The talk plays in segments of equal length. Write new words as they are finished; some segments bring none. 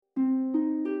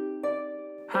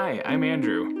Hi, I'm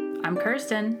Andrew, I'm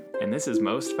Kirsten. and this is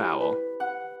Most Foul.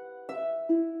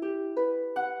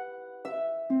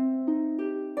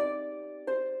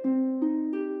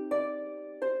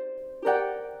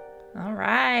 All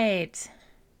right.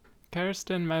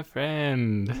 Kirsten, my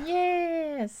friend.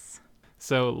 Yes.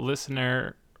 So,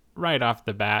 listener, right off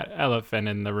the bat, elephant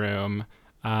in the room.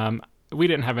 We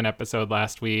didn't have an episode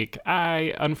last week.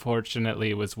 I,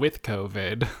 unfortunately, was with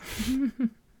COVID.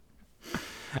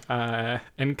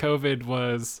 And COVID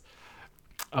was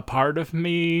a part of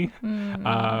me.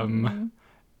 The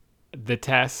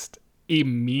test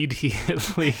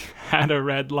immediately had a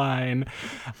red line.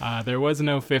 There was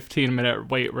no 15-minute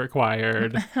wait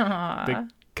required. The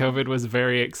COVID was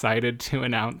very excited to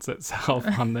announce itself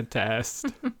on the test.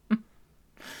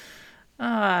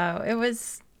 Oh, it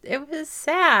was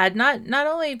sad. Not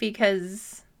only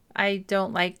because I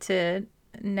don't like to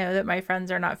know that my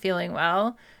friends are not feeling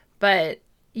well, but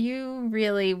you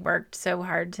really worked so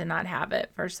hard to not have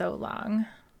it for so long.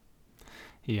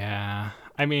 Yeah.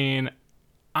 I mean,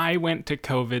 I went to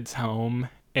COVID's home,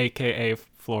 aka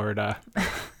Florida.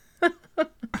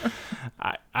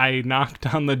 I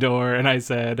knocked on the door and I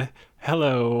said,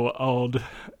 "Hello, old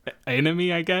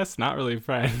enemy, I guess. Not really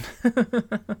friend."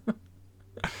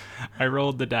 I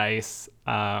rolled the dice.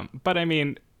 But I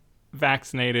mean,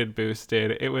 vaccinated,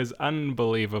 boosted. It was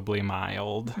unbelievably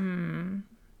mild.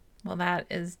 Well, that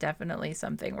is definitely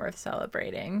something worth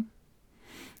celebrating.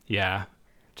 Yeah.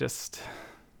 Just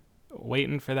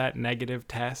waiting for that negative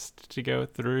test to go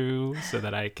through so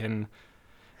that I can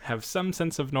have some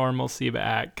sense of normalcy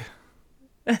back.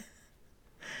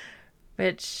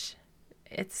 Which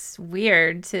it's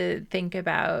weird to think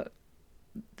about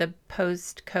the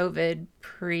post-COVID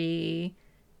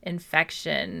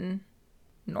pre-infection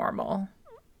normal.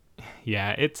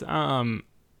 Yeah, it's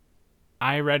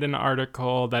I read an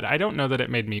article that I don't know that it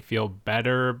made me feel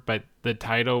better, but the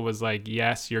title was like,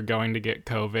 "Yes, you're going to get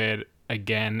COVID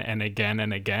again and again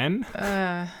and again."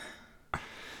 And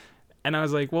I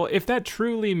was like, well, if that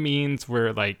truly means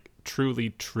we're like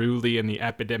truly in the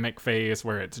epidemic phase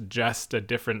where it's just a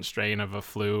different strain of a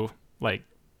flu, like,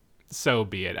 so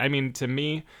be it. I mean, to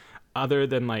me, other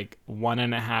than like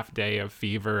 1.5 days of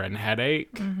fever and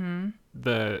headache,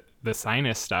 the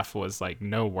sinus stuff was like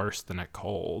no worse than a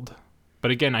cold. But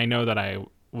again, I know that I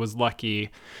was lucky.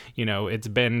 You know, it's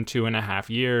been 2.5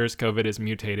 years. COVID has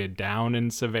mutated down in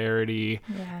severity.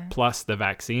 Yeah. Plus the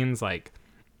vaccines, like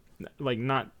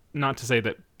not to say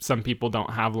that some people don't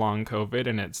have long COVID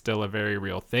and it's still a very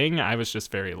real thing. I was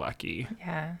just very lucky.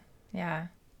 Yeah.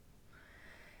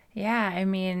 I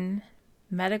mean,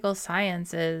 medical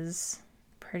science is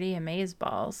pretty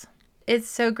amazeballs. It's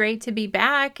so great to be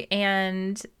back,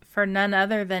 and for none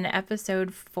other than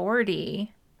episode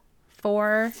 40.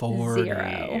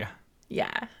 40.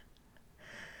 Yeah.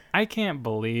 I can't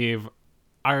believe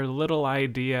our little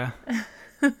idea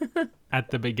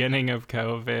at the beginning of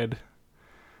COVID.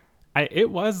 It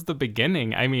was the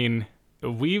beginning. I mean,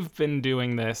 we've been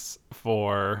doing this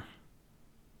for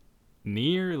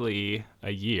nearly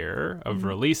a year of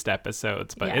released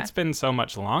episodes, but it's been so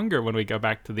much longer when we go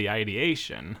back to the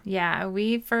ideation. Yeah,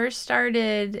 we first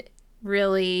started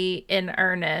really in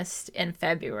earnest in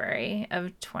February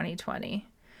of 2020.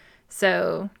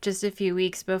 So just a few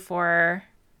weeks before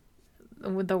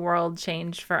the world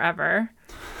changed forever.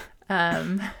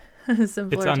 It's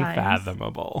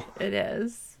unfathomable. It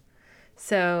is.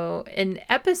 So in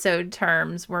episode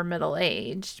terms, we're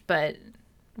middle-aged, but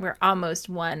we're almost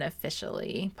one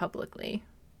officially, publicly.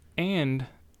 And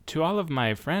to all of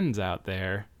my friends out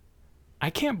there,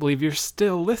 I can't believe you're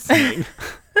still listening.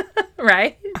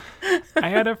 Right? I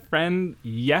had a friend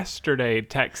yesterday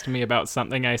text me about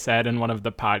something I said in one of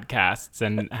the podcasts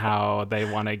and how they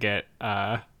want to get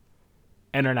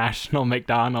International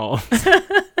McDonald's.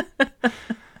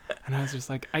 And I was just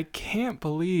like, I can't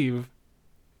believe,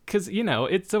 because, you know,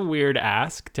 it's a weird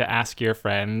ask to ask your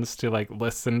friends to like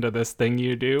listen to this thing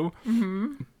you do.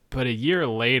 Mm-hmm. But a year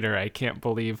later, I can't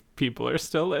believe people are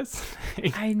still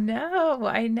listening. I know.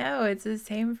 It's the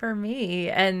same for me.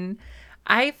 And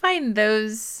I find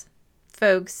those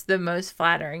folks the most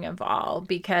flattering of all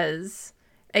because,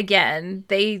 again,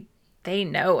 they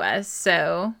know us,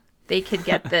 so they could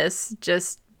get this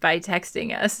just by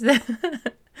texting us.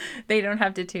 They don't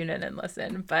have to tune in and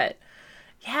listen. But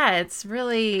yeah, it's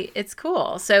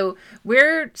cool. So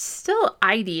we're still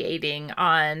ideating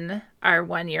on our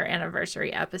 1-year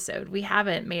anniversary episode. We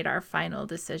haven't made our final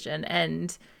decision.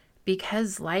 And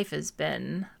because life has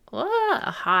been a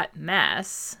hot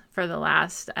mess for the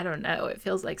last, I don't know, it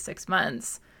feels like 6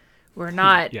 months. We're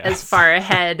not as far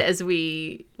ahead as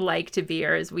we like to be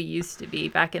or as we used to be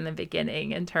back in the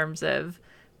beginning in terms of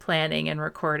planning and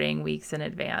recording weeks in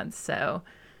advance. So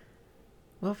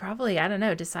we'll probably, I don't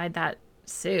know, decide that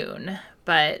soon.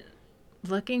 But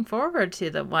looking forward to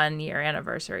the 1 year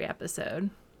anniversary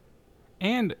episode.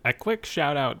 And a quick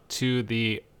shout out to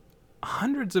the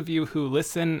hundreds of you who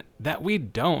listen that we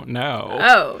don't know.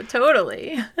 Oh,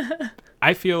 totally.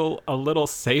 I feel a little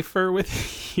safer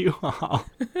with you all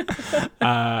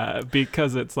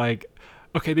because it's like,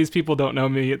 okay, these people don't know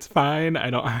me. It's fine. I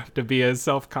don't have to be as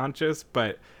self-conscious.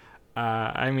 But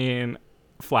I mean,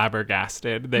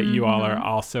 flabbergasted that you all are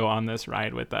also on this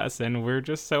ride with us. And we're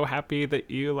just so happy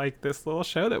that you like this little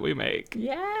show that we make.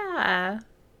 Yeah.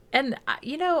 And,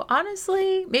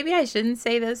 honestly, maybe I shouldn't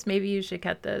say this. Maybe you should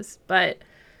cut this. But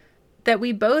that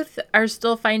we both are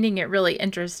still finding it really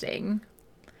interesting.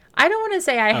 I don't want to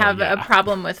say I have a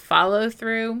problem with follow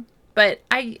through, but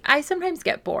I sometimes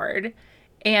get bored.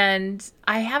 And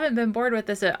I haven't been bored with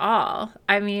this at all.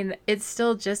 I mean, it's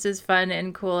still just as fun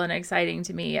and cool and exciting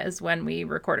to me as when we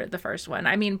recorded the first one.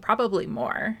 I mean, probably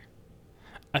more.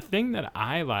 A thing that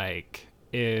I like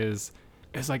is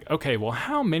like, okay, well,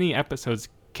 how many episodes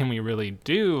can we really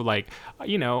do? Like,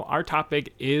 our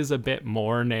topic is a bit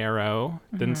more narrow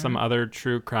than some other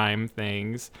true crime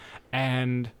things.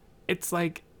 And it's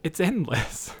like, it's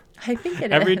endless. I think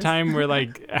it Every is. time we're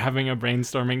like having a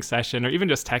brainstorming session or even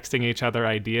just texting each other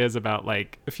ideas about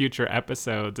like future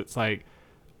episodes, it's like,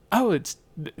 oh,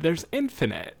 there's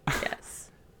infinite. Yes.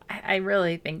 I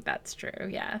really think that's true.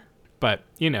 Yeah. But,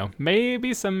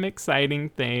 maybe some exciting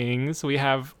things. We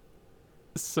have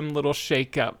some little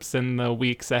shakeups in the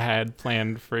weeks ahead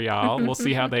planned for y'all. We'll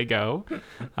see how they go.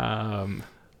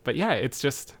 But yeah, it's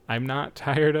just, I'm not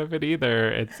tired of it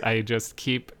either. I just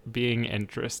keep being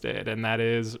interested, and that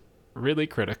is really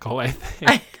critical, I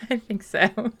think. I think so.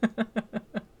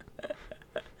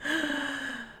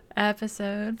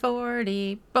 Episode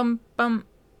 40, bum, bum.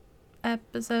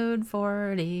 Episode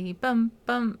 40, bum,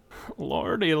 bum.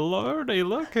 Lordy,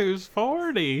 look who's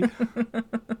 40.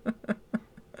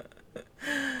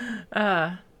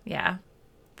 Yeah.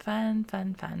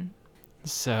 Fun.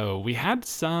 So we had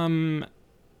some,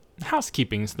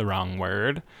 housekeeping's the wrong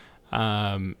word,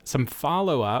 some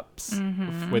follow-ups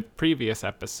with previous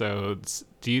episodes.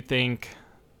 Do you think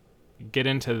get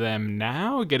into them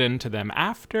now, get into them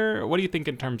after? What do you think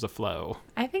in terms of flow?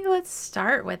 I think let's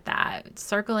start with that.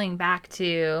 Circling back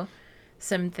to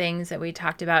some things that we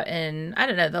talked about in, I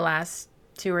don't know, the last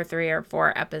 2 or 3 or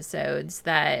 4 episodes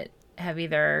that have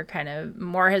either kind of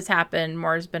more has happened,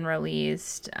 more has been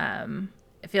released.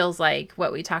 It feels like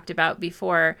what we talked about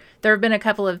before. There have been a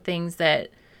couple of things that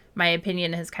my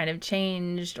opinion has kind of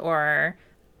changed, or,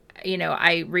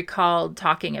 I recalled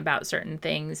talking about certain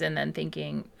things and then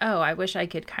thinking, oh, I wish I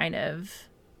could kind of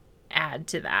add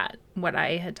to that what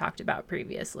I had talked about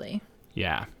previously.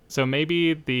 Yeah. So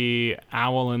maybe the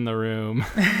owl in the room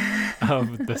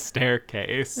of the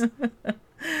staircase.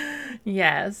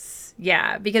 Yes.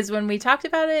 Yeah. Because when we talked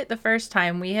about it the first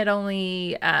time, we had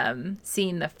only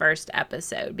seen the first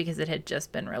episode because it had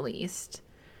just been released.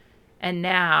 And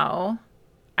now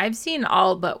I've seen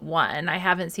all but one. I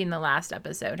haven't seen the last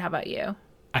episode. How about you?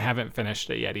 I haven't finished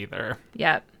it yet either.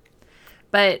 Yep.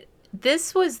 But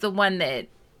this was the one that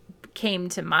came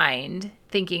to mind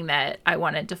thinking that I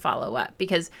wanted to follow up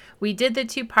because we did the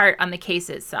 2-part on the case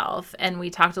itself and we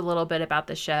talked a little bit about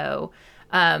the show.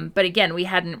 But again, we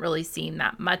hadn't really seen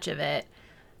that much of it.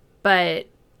 But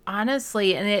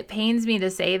honestly, and it pains me to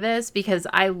say this because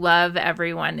I love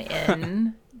everyone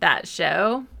in that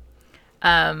show.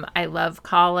 I love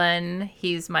Colin.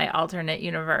 He's my alternate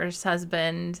universe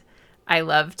husband. I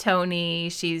love Tony.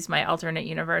 She's my alternate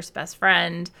universe best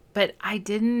friend. But I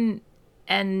didn't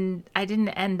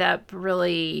end up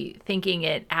really thinking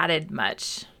it added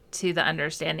much to the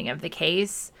understanding of the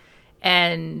case.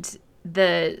 And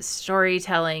the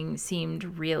storytelling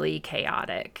seemed really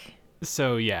chaotic.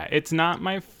 So yeah, it's not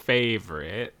my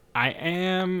favorite. I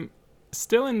am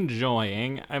still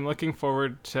enjoying. I'm looking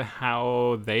forward to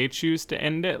how they choose to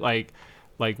end it, like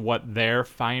what their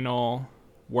final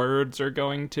words are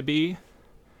going to be.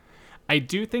 I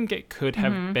do think it could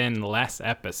have been less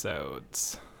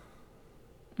episodes.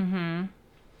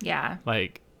 Yeah.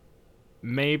 Like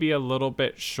maybe a little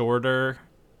bit shorter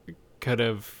could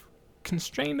have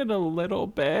constrained it a little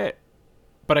bit,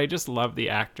 but I just love the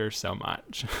actor so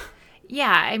much.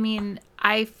 Yeah, I mean,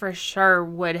 I for sure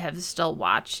would have still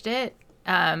watched it,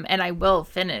 and I will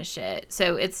finish it.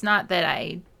 So it's not that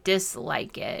I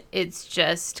dislike it. It's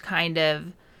just kind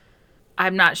of,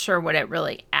 I'm not sure what it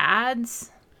really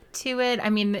adds to it. I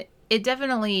mean, it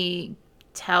definitely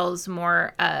tells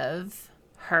more of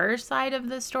her side of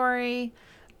the story,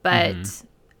 but,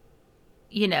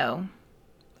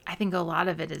 I think a lot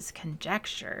of it is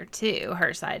conjecture too,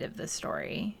 her side of the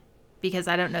story, because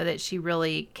I don't know that she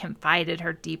really confided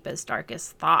her deepest,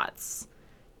 darkest thoughts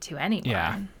to anyone.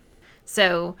 Yeah.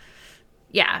 So,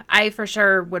 yeah, I for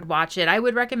sure would watch it. I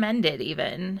would recommend it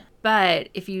even. But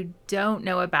if you don't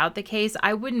know about the case,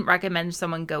 I wouldn't recommend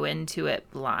someone go into it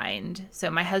blind. So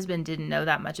my husband didn't know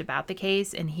that much about the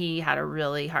case, and he had a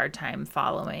really hard time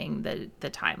following the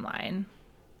timeline.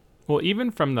 Well,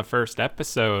 even from the first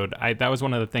episode, that was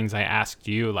one of the things I asked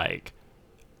you. Like,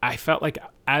 I felt like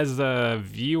as a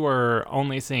viewer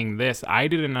only seeing this, I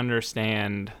didn't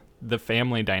understand the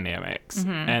family dynamics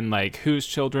and like whose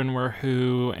children were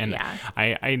who. And Yeah.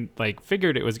 I like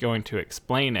figured it was going to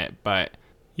explain it. But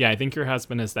yeah, I think your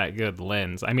husband is that good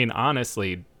lens. I mean,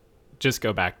 honestly, just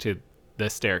go back to the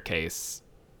Staircase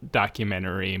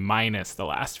documentary minus the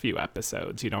last few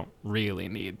episodes. You don't really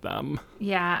need them.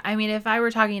 Yeah, I mean, if I were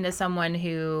talking to someone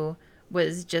who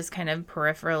was just kind of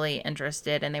peripherally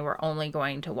interested and they were only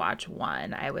going to watch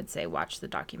one, I would say watch the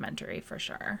documentary for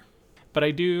sure. But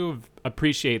I do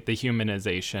appreciate the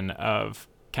humanization of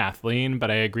Kathleen,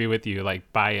 but I agree with you,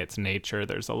 like, by its nature,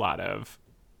 there's a lot of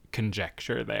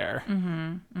conjecture there.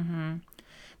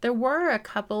 There were a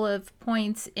couple of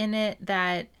points in it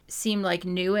that seemed like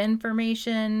new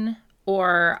information,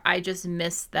 or I just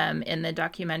missed them in the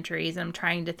documentaries. I'm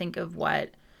trying to think of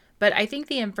what. But I think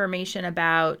the information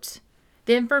that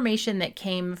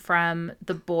came from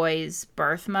the boy's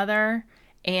birth mother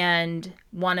and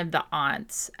one of the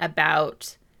aunts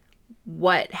about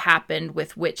what happened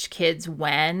with which kids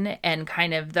when, and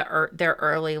kind of their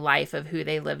early life of who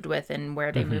they lived with and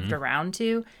where they moved around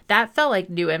to, that felt like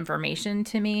new information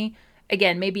to me.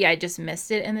 Again, maybe I just missed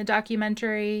it in the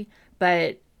documentary,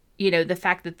 but the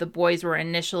fact that the boys were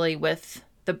initially with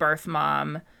the birth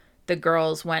mom, the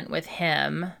girls went with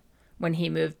him when he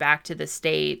moved back to the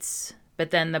States,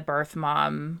 but then the birth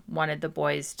mom wanted the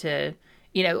boys to,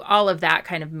 all of that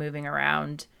kind of moving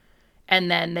around. And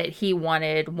then that he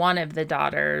wanted one of the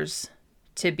daughters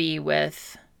to be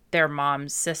with their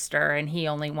mom's sister, and he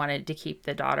only wanted to keep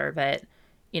the daughter that,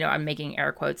 I'm making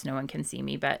air quotes, no one can see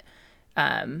me, but,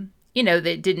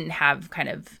 that didn't have kind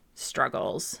of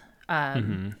struggles,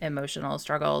 emotional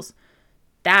struggles.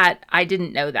 That, I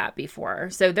didn't know that before.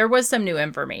 So there was some new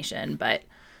information, but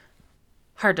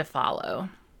hard to follow.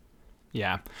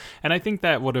 Yeah. And I think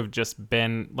that would have just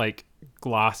been, like,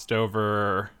 glossed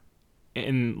over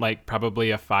in like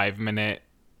probably a 5-minute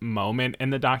moment in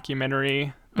the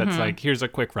documentary that's like, here's a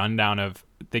quick rundown of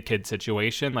the kid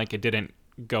situation. Like, it didn't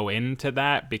go into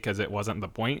that because it wasn't the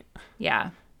point. Yeah.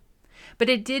 But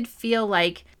it did feel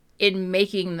like in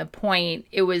making the point,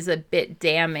 it was a bit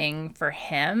damning for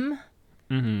him.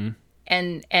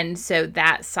 And so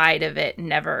that side of it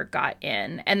never got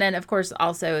in. And then, of course,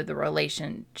 also the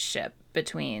relationship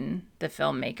between the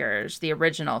filmmakers, the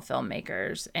original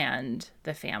filmmakers, and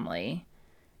the family.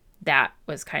 That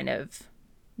was kind of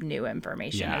new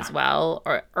information as well,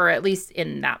 or at least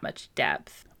in that much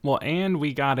depth. Well, and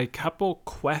we got a couple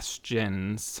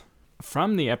questions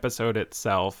from the episode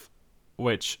itself,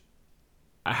 which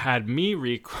had me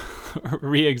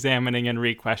re-examining and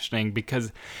re-questioning,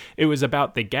 because it was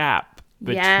about the gap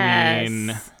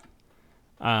between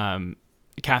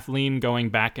Kathleen going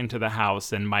back into the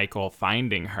house and Michael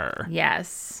finding her.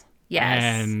 Yes.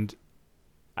 And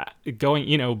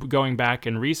going back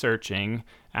and researching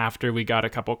after we got a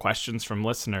couple questions from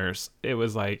listeners, it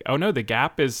was like, oh no, the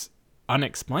gap is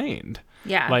unexplained.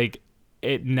 Yeah. Like,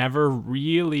 it never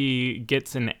really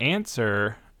gets an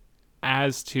answer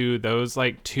as to those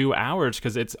like 2 hours,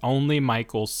 because it's only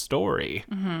Michael's story.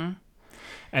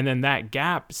 And then that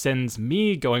gap sends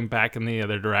me going back in the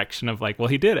other direction of like, well,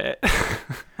 he did it.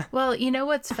 Well,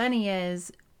 what's funny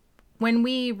is when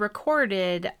we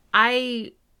recorded,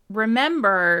 I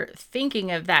remember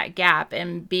thinking of that gap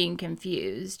and being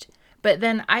confused. But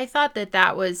then I thought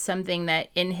that was something that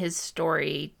in his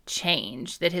story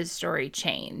changed, that his story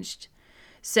changed.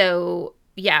 So,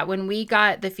 yeah, when we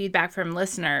got the feedback from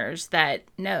listeners that,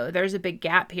 no, there's a big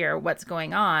gap here, what's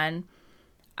going on?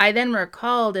 I then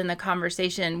recalled in the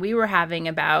conversation we were having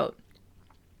about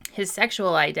his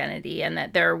sexual identity, and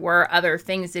that there were other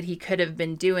things that he could have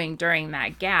been doing during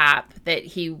that gap that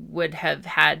he would have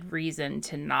had reason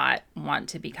to not want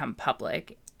to become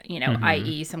public,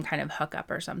 i.e. some kind of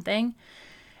hookup or something.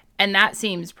 And that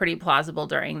seems pretty plausible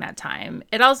during that time.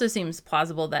 It also seems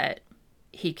plausible that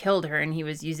he killed her and he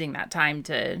was using that time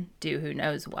to do who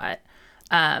knows what.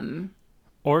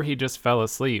 Or he just fell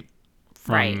asleep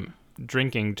from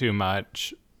drinking too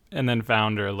much and then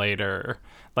found her later.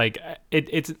 Like,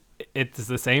 it's it's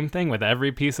the same thing with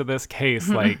every piece of this case.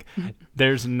 Like,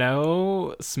 there's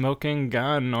no smoking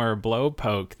gun or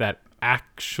blowpoke that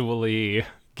actually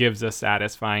gives a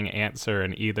satisfying answer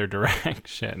in either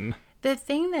direction. The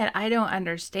thing that I don't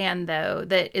understand, though,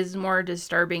 that is more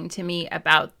disturbing to me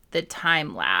about the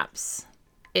time lapse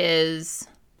is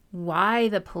why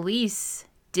the police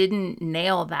didn't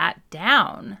nail that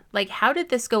down. Like, how did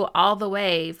this go all the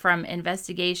way from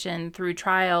investigation through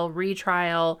trial,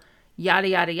 retrial, yada,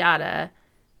 yada, yada,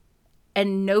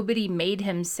 and nobody made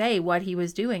him say what he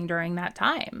was doing during that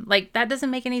time? Like, that doesn't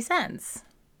make any sense.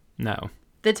 No.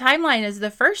 The timeline is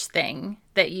the first thing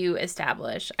that you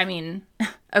establish. I mean,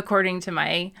 according to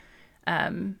my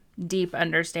deep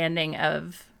understanding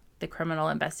of the criminal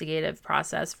investigative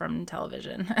process from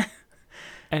television.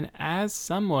 And as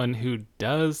someone who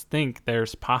does think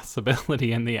there's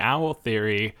possibility in the owl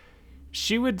theory,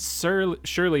 she would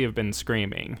surely have been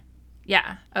screaming.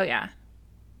 Yeah. Oh, yeah.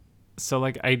 So,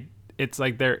 like, it's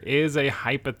like there is a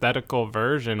hypothetical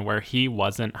version where he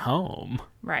wasn't home.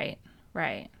 Right.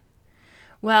 Right.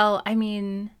 Well, I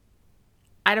mean,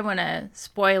 I don't want to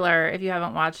spoiler if you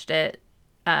haven't watched it.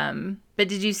 But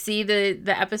did you see the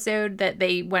episode that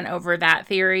they went over that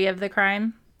theory of the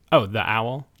crime? Oh, the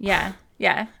owl? Yeah.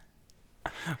 Yeah.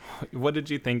 What did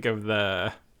you think of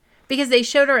the... Because they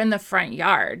showed her in the front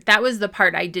yard. That was the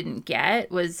part I didn't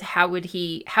get, was how would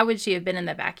she have been in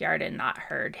the backyard and not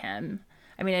heard him?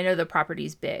 I mean, I know the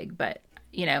property's big, but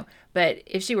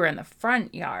if she were in the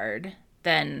front yard,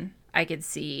 then I could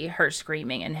see her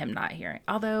screaming and him not hearing.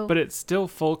 Although... But it's still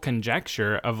full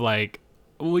conjecture of like,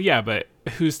 well, yeah, but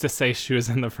who's to say she was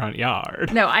in the front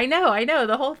yard? No, I know.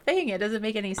 The whole thing, it doesn't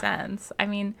make any sense. I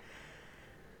mean,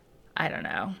 I don't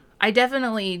know. I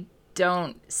definitely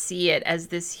don't see it as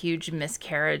this huge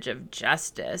miscarriage of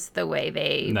justice the way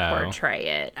they portray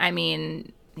it. I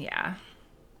mean, yeah.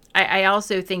 I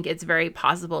also think it's very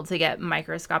possible to get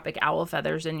microscopic owl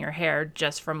feathers in your hair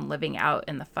just from living out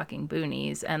in the fucking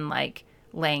boonies and like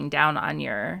laying down on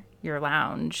your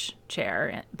lounge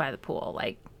chair by the pool.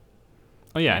 Like,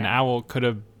 oh yeah, an owl could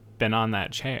have been on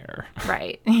that chair.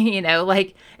 Right.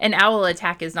 Like an owl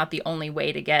attack is not the only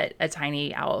way to get a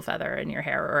tiny owl feather in your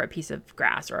hair or a piece of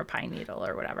grass or a pine needle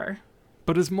or whatever.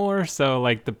 But it's more so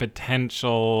like the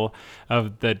potential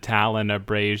of the talon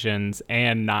abrasions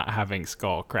and not having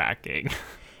skull cracking.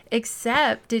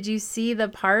 Except, did you see the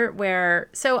part where...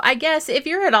 So I guess if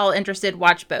you're at all interested,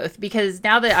 watch both. Because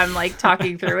now that I'm like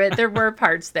talking through it, there were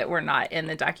parts that were not in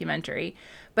the documentary.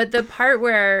 But the part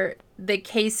where the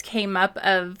case came up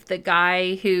of the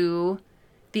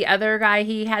other guy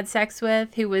he had sex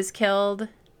with who was killed...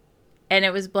 And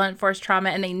it was blunt force trauma,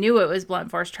 and they knew it was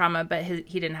blunt force trauma, but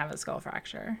he didn't have a skull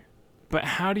fracture. But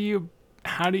how do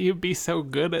you be so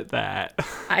good at that?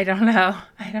 I don't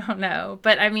know.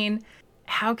 But I mean,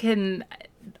 how can,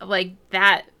 like,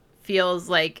 that feels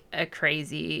like a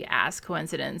crazy ass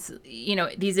coincidence.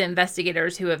 These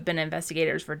investigators who have been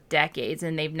investigators for decades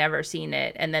and they've never seen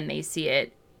it, and then they see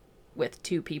it with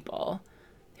two people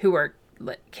who are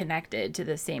connected to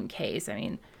the same case. I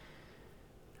mean,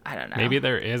 I don't know. Maybe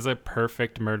there is a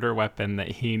perfect murder weapon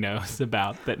that he knows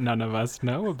about that none of us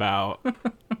know about.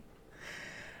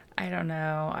 I don't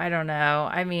know.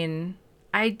 I mean,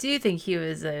 I do think he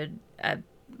was a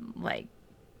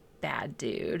bad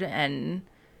dude and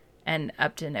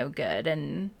up to no good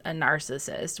and a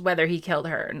narcissist. Whether he killed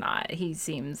her or not, he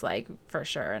seems like for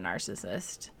sure a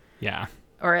narcissist. Yeah.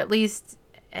 Or at least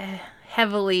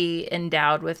heavily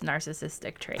endowed with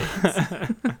narcissistic traits.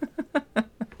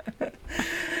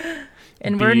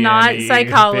 And we're not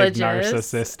psychologists. Big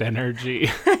narcissist energy.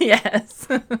 Yes.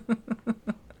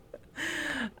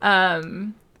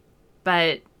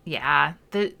 But yeah,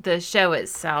 the show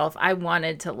itself, I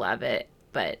wanted to love it,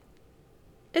 but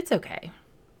it's okay.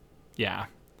 Yeah.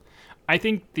 I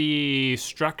think the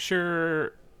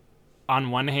structure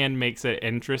on one hand makes it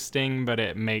interesting, but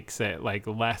it makes it like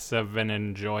less of an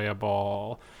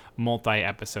enjoyable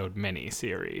multi-episode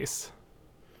miniseries.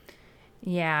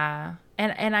 Yeah.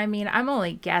 And I mean, I'm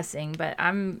only guessing, but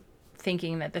I'm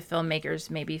thinking that the filmmakers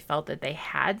maybe felt that they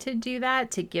had to do that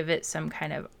to give it some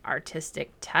kind of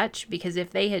artistic touch, because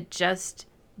if they had just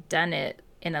done it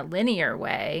in a linear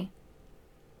way,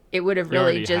 it would have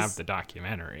really just have the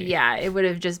documentary. Yeah, it would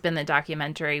have just been the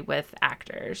documentary with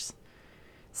actors.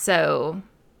 So,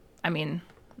 I mean,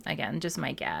 again, just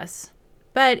my guess.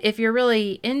 But if you're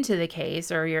really into the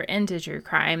case or you're into true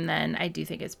crime, then I do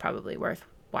think it's probably worth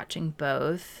watching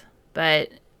both. But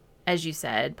as you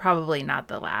said, probably not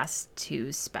the last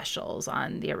two specials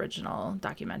on the original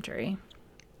documentary.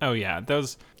 Oh yeah,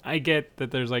 those, I get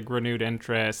that there's like renewed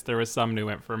interest. There was some new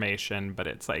information, but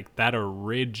it's like that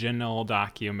original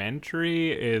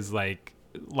documentary is like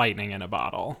lightning in a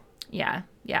bottle. Yeah,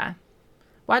 yeah.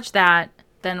 Watch that,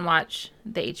 then watch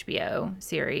the HBO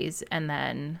series, and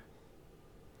then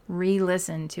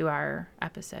re-listen to our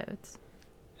episodes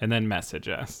And then message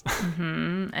us.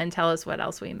 and tell us what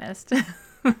else we missed.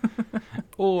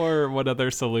 Or what other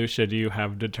solution you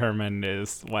have determined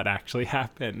is what actually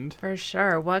happened. For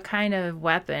sure. What kind of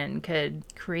weapon could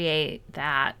create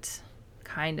that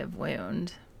kind of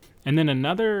wound? And then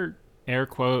another air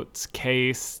quotes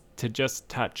case to just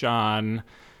touch on,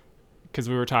 because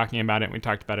we were talking about it and we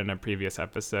talked about it in a previous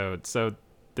episode. So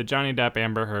the Johnny Depp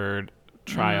Amber Heard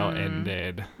trial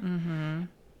ended. Mm-hmm.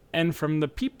 And from the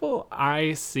people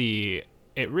I see,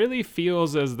 it really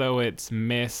feels as though it's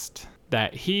missed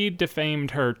that he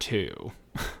defamed her too.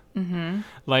 Mm-hmm.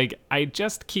 Like, I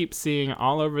just keep seeing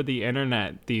all over the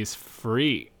internet these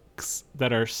freaks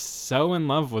that are so in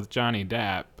love with Johnny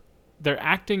Depp. They're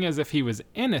acting as if he was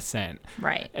innocent.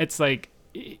 Right. It's like,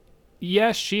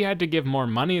 yes, she had to give more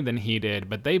money than he did,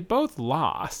 but they both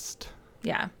lost.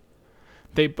 Yeah.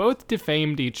 They both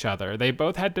defamed each other. They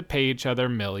both had to pay each other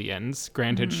millions.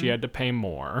 Granted, she had to pay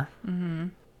more. Mm-hmm.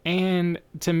 And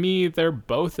to me, they're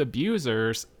both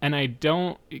abusers. And I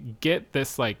don't get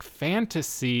this like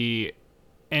fantasy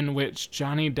in which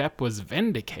Johnny Depp was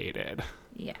vindicated.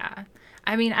 Yeah.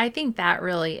 I mean, I think that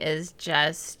really is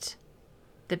just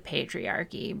the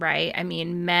patriarchy, right? I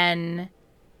mean, men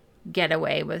get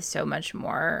away with so much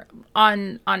more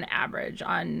on average,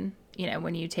 on, you know,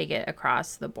 when you take it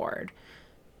across the board.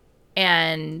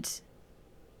 And,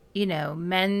 you know,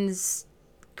 men's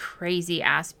crazy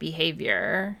ass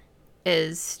behavior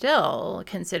is still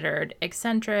considered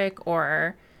eccentric,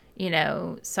 or, you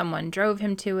know, someone drove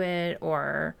him to it,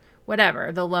 or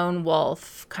whatever, the lone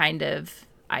wolf kind of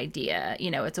idea.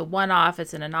 You know, it's a one-off,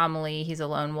 it's an anomaly, he's a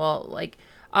lone wolf, like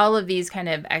all of these kind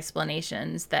of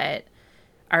explanations that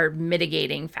are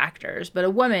mitigating factors. But a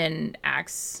woman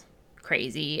acts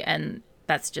crazy and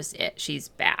that's just it. She's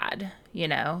bad. You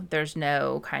know, there's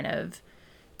no kind of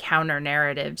counter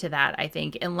narrative to that, I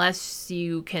think, unless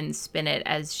you can spin it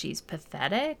as she's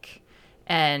pathetic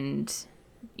and,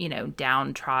 you know,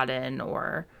 downtrodden,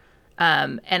 or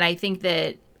and I think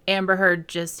that Amber Heard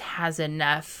just has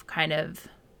enough kind of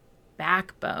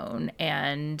backbone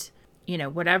and, you know,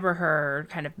 whatever her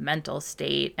kind of mental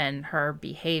state and her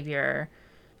behavior,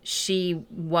 she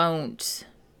won't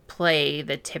play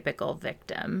the typical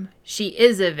victim. She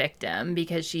is a victim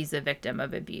because she's a victim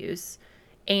of abuse,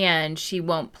 and she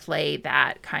won't play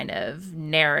that kind of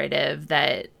narrative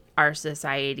that our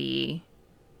society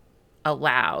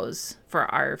allows for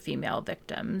our female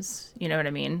victims. You know what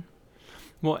I mean?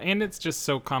 Well, and it's just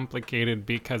so complicated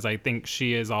because I think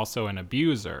she is also an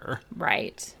abuser.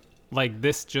 Right. Like,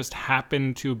 this just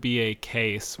happened to be a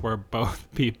case where both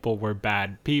people were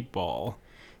bad people.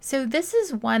 So this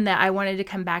is one that I wanted to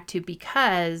come back to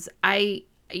because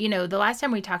you know, the last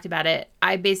time we talked about it,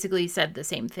 I basically said the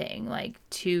same thing, like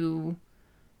two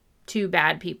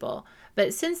bad people.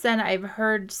 But since then, I've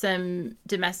heard some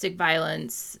domestic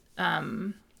violence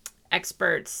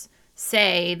experts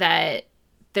say that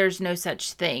there's no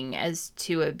such thing as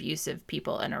two abusive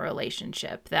people in a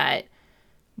relationship, that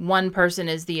one person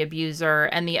is the abuser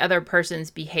and the other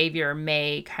person's behavior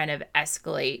may kind of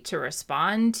escalate to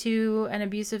respond to an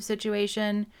abusive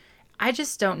situation. I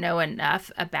just don't know enough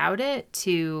about it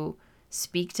to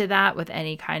speak to that with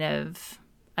any kind of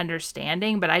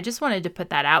understanding, but I just wanted to put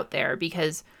that out there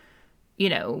because, you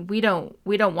know, we don't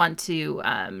want to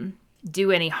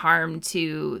do any harm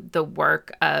to the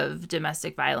work of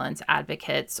domestic violence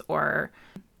advocates or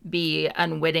be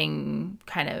unwitting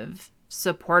kind of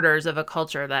supporters of a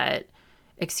culture that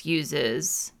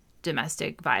excuses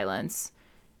domestic violence.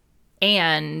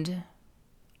 And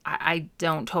I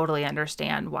don't totally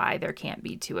understand why there can't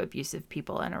be two abusive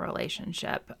people in a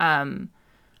relationship.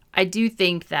 I do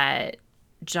think that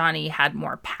Johnny had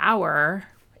more power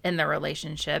in the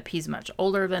relationship. He's much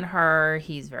older than her.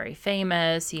 He's very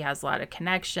famous. He has a lot of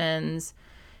connections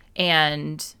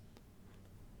and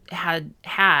had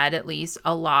at least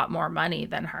a lot more money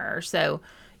than her. So,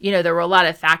 you know, there were a lot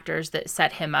of factors that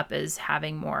set him up as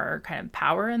having more kind of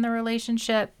power in the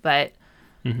relationship. But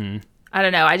I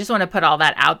don't know. I just want to put all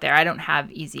that out there. I don't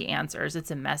have easy answers. It's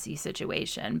a messy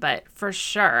situation. But for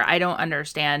sure, I don't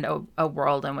understand a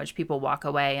world in which people walk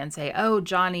away and say, oh,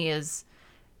 Johnny is,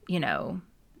 you know,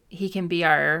 he can be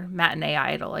our matinee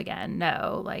idol again.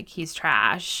 No, like, he's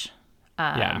trash.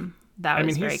 Yeah. That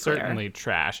was very he's clear. Certainly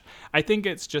trash. I think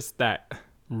it's just that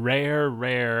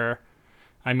rare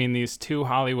I mean, these two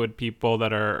Hollywood people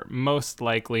that are most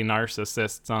likely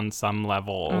narcissists on some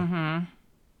level,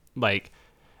 like,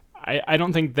 I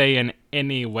don't think they in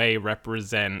any way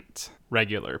represent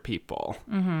regular people.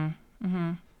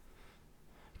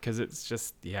 Because it's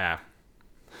just, yeah.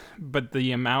 But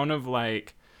the amount of,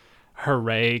 like,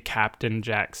 hooray Captain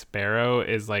Jack Sparrow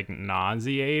is, like,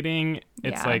 nauseating.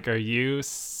 It's Yeah. like, are you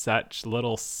such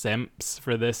little simps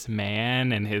for this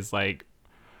man and his, like,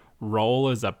 role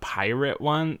as a pirate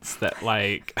once that,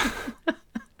 like...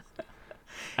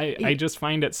 I just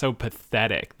find it so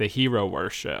pathetic, the hero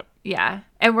worship. Yeah.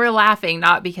 And we're laughing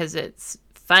not because it's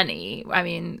funny. I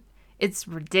mean, it's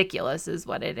ridiculous is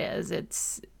what it is.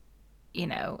 It's,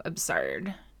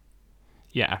 absurd.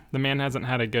 Yeah, the man hasn't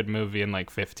had a good movie in like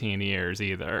 15 years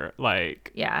either.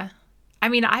 Like, Yeah. I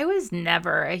mean, I was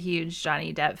never a huge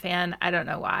Johnny Depp fan. I don't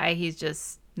know why. He's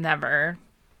just never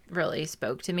really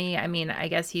spoke to me. I mean, I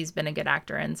guess he's been a good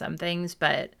actor in some things,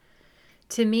 but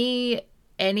to me,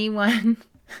 anyone,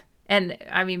 and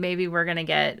I mean, maybe we're going to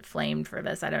get flamed for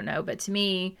this. I don't know. But to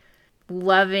me,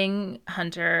 loving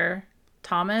Hunter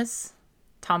Thompson,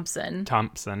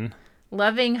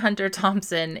 loving Hunter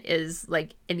Thompson is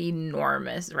like an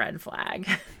enormous red flag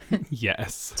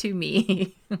yes. to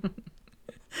me.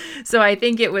 So I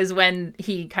think it was when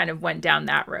he kind of went down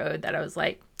that road that I was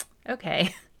like,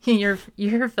 okay, your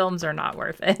films are not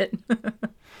worth it.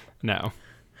 No.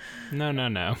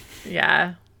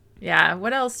 Yeah. Yeah.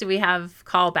 What else do we have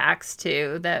callbacks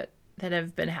to that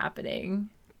have been happening?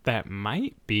 That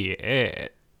might be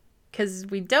it. Because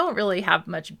we don't really have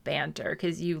much banter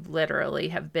because you literally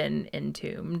have been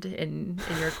entombed in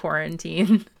your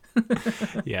quarantine.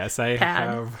 Yes, I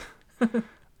Pad. have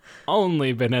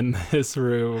only been in this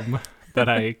room that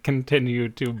I continue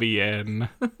to be in.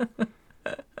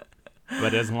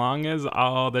 But as long as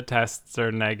all the tests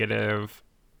are negative,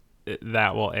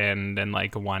 that will end in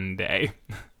like one day.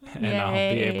 And Yay. I'll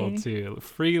be able to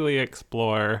freely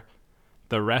explore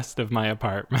the rest of my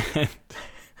apartment.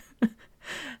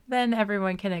 Then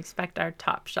everyone can expect our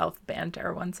top shelf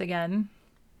banter once again.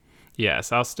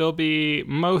 Yes, I'll still be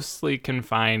mostly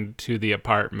confined to the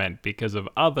apartment because of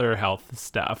other health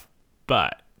stuff,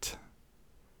 but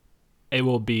it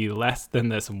will be less than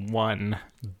this one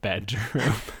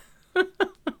bedroom.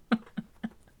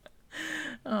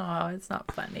 Oh, it's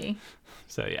not funny.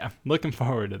 So yeah, looking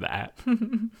forward to that.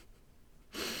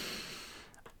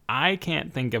 I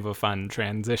can't think of a fun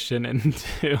transition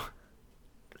into...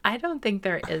 I don't think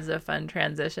there is a fun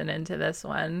transition into this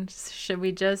one. Should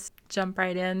we just jump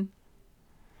right in?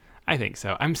 I think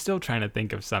so. I'm still trying to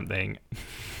think of something.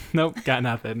 Nope, got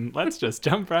nothing. Let's just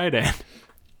jump right in.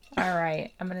 All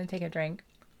right, I'm going to take a drink.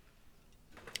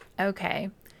 Okay.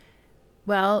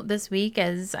 Well, this week,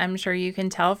 as I'm sure you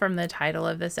can tell from the title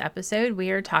of this episode,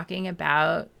 we are talking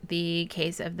about the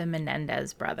case of the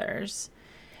Menendez brothers.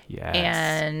 Yes.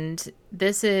 And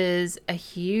this is a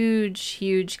huge,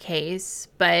 huge case,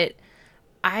 but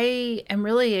I am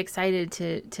really excited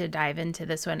to dive into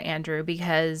this one, Andrew,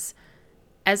 because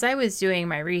as I was doing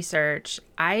my research,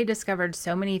 I discovered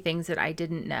so many things that I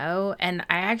didn't know, and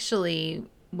I actually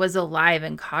was alive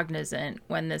and cognizant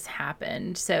when this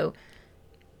happened. So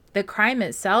the crime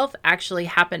itself actually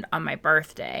happened on my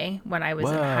birthday when I was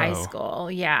in high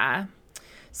school. Yeah.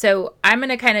 So I'm going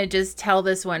to kind of just tell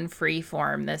this one free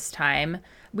form this time.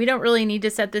 We don't really need to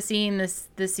set the scene.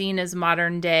 The scene is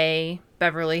modern day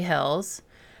Beverly Hills.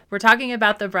 We're talking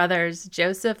about the brothers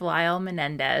Joseph Lyle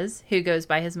Menendez, who goes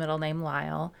by his middle name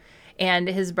Lyle, and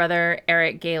his brother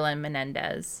Eric Galen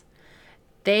Menendez.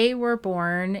 They were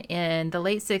born in the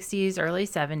late 60s, early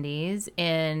 70s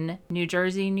in New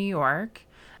Jersey, New York,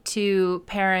 to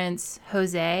parents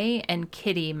Jose and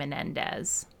Kitty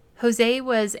Menendez. Jose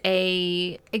was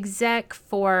a exec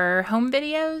for home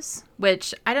videos,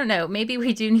 which I don't know, maybe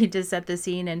we do need to set the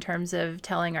scene in terms of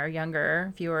telling our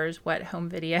younger viewers what home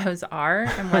videos are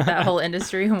and what that whole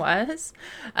industry was.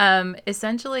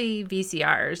 Essentially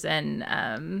VCRs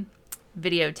and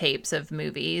videotapes of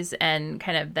movies and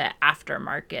kind of the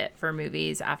aftermarket for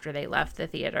movies after they left the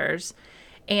theaters.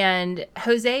 And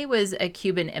Jose was a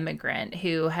Cuban immigrant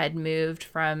who had moved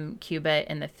from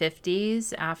Cuba in the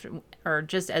 50s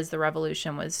just as the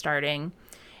revolution was starting.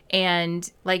 And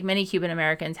like many Cuban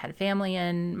Americans, had family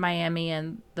in Miami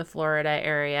and the Florida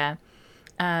area.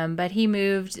 But he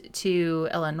moved to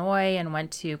Illinois and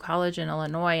went to college in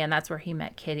Illinois, and that's where he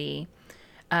met Kitty.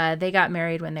 They got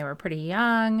married when they were pretty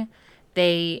young.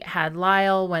 They had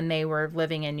Lyle when they were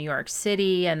living in New York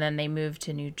City, and then they moved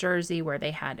to New Jersey where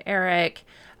they had Eric.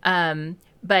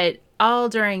 But all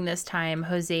during this time,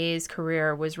 Jose's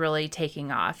career was really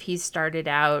taking off. He started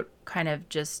out kind of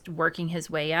just working his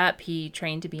way up. He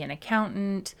trained to be an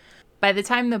accountant. By the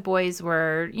time the boys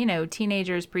were,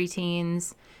 teenagers,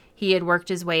 preteens, he had worked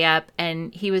his way up,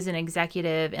 and he was an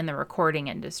executive in the recording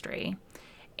industry.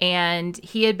 And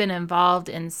he had been involved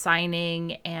in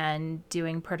signing and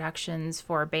doing productions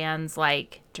for bands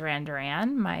like Duran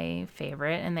Duran, my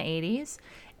favorite in the 80s,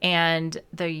 and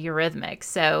the Eurythmics.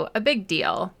 So a big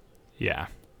deal. Yeah.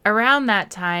 Around that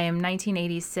time,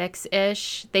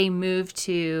 1986-ish, they moved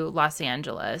to Los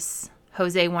Angeles.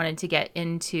 Jose wanted to get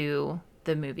into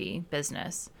the movie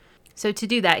business. So to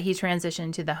do that, he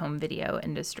transitioned to the home video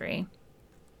industry.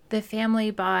 The family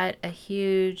bought a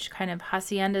huge kind of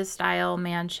hacienda-style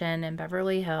mansion in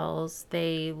Beverly Hills.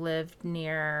 They lived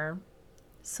near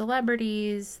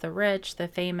celebrities, the rich, the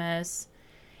famous,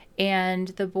 and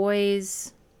the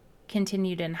boys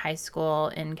continued in high school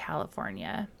in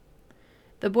California.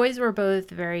 The boys were both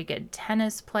very good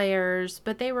tennis players,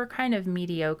 but they were kind of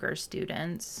mediocre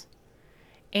students.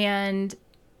 And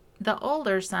the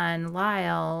older son,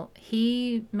 Lyle,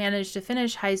 he managed to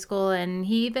finish high school, and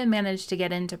he even managed to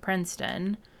get into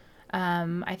Princeton,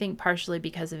 I think partially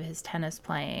because of his tennis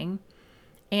playing.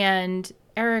 And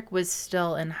Eric was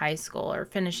still in high school or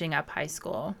finishing up high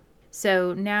school.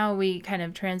 So now we kind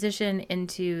of transition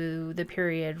into the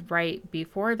period right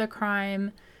before the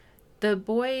crime. The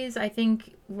boys, I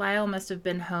think Lyle must have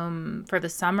been home for the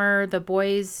summer. The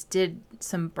boys did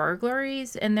some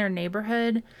burglaries in their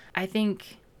neighborhood. I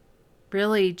think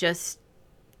really just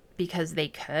because they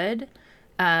could.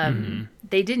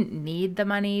 They didn't need the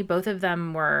money. Both of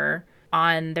them were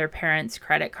on their parents'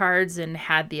 credit cards and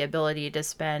had the ability to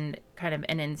spend kind of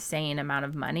an insane amount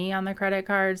of money on the credit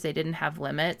cards. They didn't have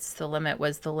limits. The limit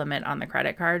was the limit on the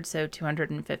credit card, so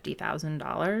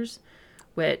 $250,000,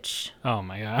 which... Oh,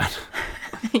 my God.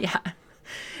 yeah,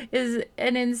 is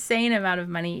an insane amount of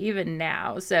money even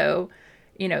now. So...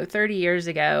 30 years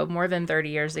ago, more than 30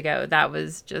 years ago, that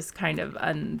was just kind of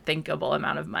unthinkable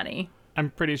amount of money.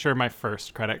 I'm pretty sure my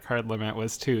first credit card limit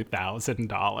was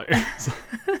 $2,000.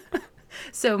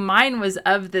 So mine was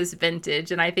of this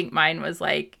vintage, and I think mine was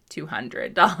like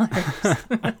 $200.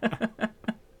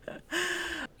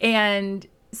 And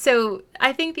so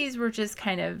I think these were just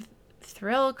kind of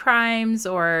thrill crimes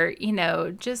or,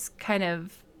 just kind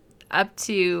of up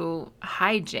to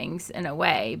hijinks in a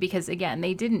way, because again,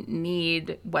 they didn't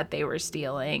need what they were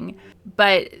stealing,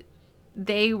 but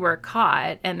they were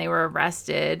caught and they were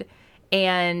arrested,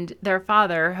 and their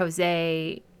father,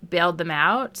 Jose, bailed them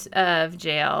out of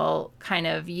jail, kind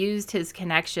of used his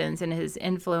connections and his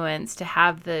influence to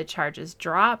have the charges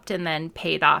dropped, and then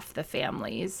paid off the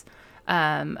families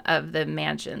of the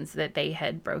mansions that they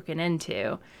had broken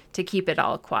into to keep it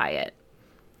all quiet.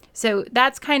 So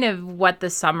that's kind of what the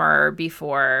summer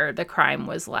before the crime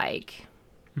was like.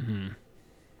 Mm-hmm.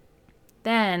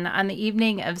 Then on the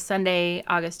evening of Sunday,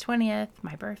 August 20th,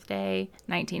 my birthday,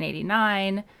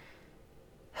 1989,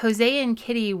 Jose and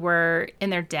Kitty were in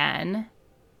their den.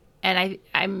 And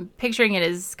I'm picturing it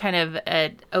as kind of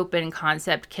an open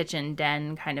concept kitchen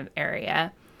den kind of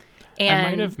area. And I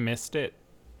might have missed it,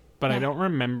 but yeah. I don't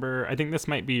remember. I think this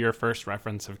might be your first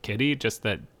reference of Kitty, just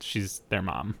that she's their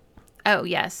mom. Oh,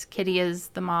 yes. Kitty is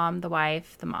the mom, the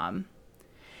wife, the mom.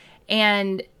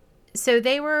 And so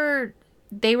they were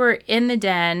in the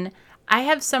den. I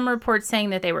have some reports saying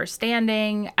that they were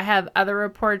standing. I have other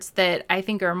reports that I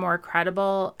think are more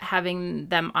credible, having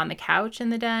them on the couch in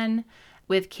the den,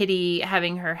 with Kitty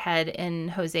having her head in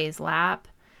Jose's lap.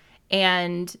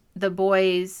 And the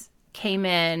boys came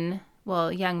in,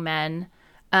 well, young men,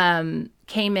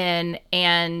 came in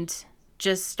and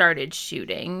just started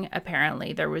shooting.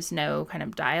 Apparently there was no kind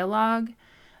of dialogue.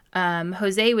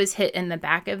 Jose was hit in the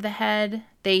back of the head.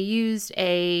 They used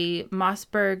a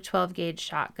Mossberg 12 gauge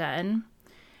shotgun.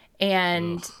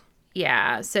 And ugh.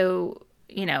 Yeah, so,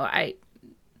 I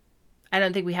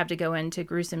don't think we have to go into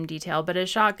gruesome detail, but a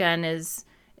shotgun is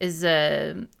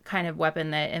a kind of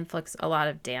weapon that inflicts a lot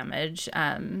of damage,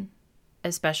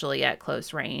 especially at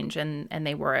close range, and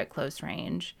they were at close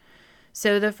range.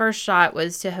 So the first shot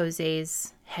was to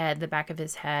Jose's head, the back of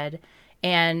his head,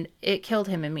 and it killed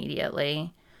him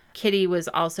immediately. Kitty was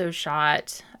also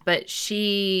shot, but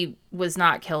she was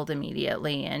not killed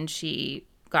immediately, and she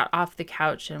got off the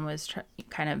couch and was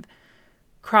kind of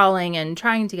crawling and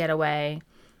trying to get away.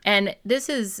 And this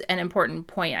is an important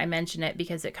point. I mention it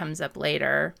because it comes up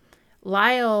later.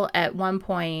 Lyle, at one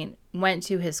point, went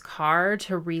to his car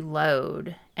to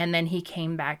reload, and then he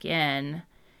came back in,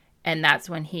 and that's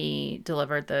when he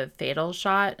delivered the fatal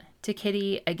shot to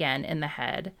Kitty, again in the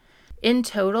head. In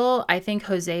total, I think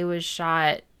Jose was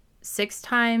shot 6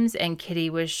 times and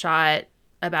Kitty was shot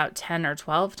about 10 or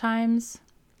 12 times.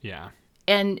 Yeah.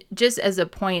 And just as a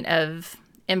point of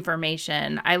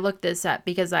information, I looked this up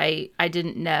because I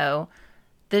didn't know.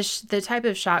 The type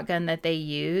of shotgun that they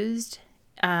used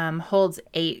holds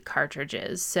 8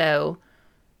 cartridges. So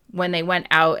when they went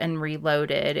out and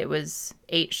reloaded, it was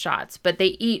 8 shots. But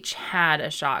they each had a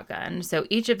shotgun. So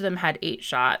each of them had 8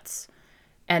 shots.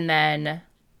 And then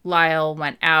Lyle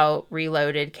went out,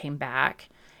 reloaded, came back.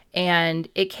 And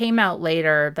it came out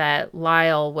later that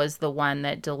Lyle was the one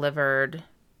that delivered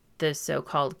the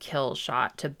so-called kill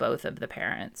shot to both of the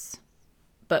parents.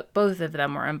 But both of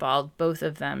them were involved. Both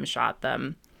of them shot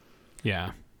them.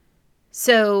 Yeah.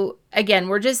 So, again,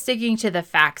 we're just sticking to the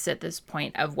facts at this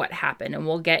point of what happened, and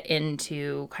we'll get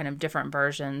into kind of different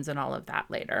versions and all of that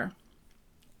later.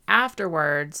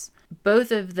 Afterwards,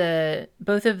 both of the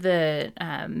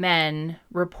men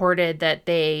reported that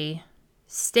they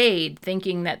stayed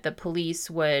thinking that the police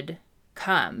would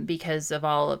come because of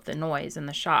all of the noise and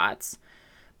the shots,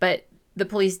 but the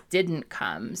police didn't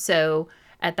come. So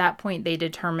at that point, they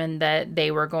determined that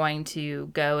they were going to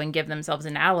go and give themselves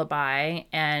an alibi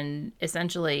and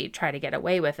essentially try to get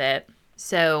away with it.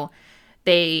 So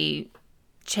they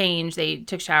changed, they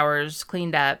took showers,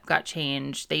 cleaned up, got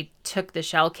changed. They took the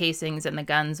shell casings and the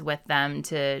guns with them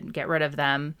to get rid of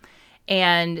them.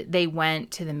 And they went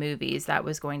to the movies. That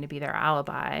was going to be their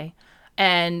alibi.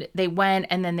 And they went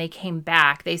and then they came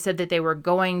back. They said that they were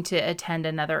going to attend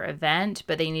another event,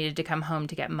 but they needed to come home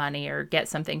to get money or get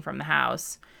something from the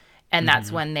house. And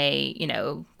that's when they,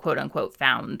 quote unquote,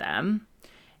 found them.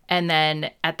 And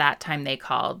then at that time they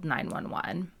called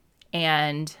 911.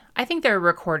 And I think there are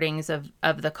recordings of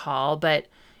the call, but,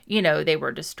 they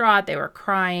were distraught. They were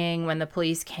crying when the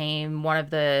police came. One of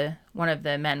the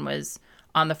men was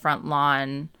on the front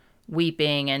lawn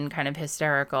weeping and kind of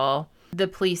hysterical. The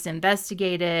police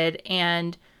investigated,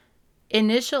 and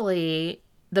initially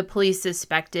the police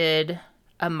suspected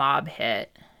a mob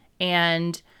hit.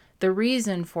 And the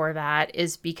reason for that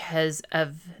is because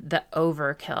of the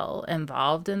overkill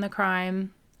involved in the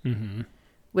crime. Mm-hmm.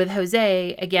 With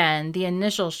Jose, again, the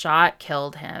initial shot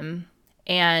killed him.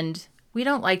 And we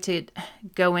don't like to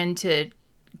go into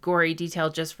gory detail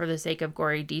just for the sake of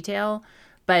gory detail,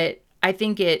 but I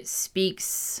think it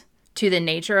speaks to the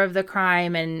nature of the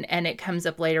crime, and it comes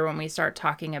up later when we start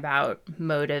talking about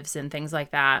motives and things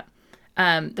like that.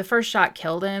 The first shot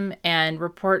killed him, and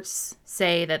reports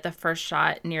say that the first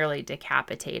shot nearly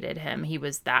decapitated him. He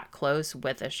was that close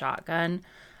with a shotgun.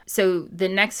 So the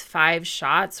next 5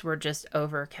 shots were just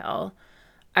overkill.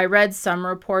 I read some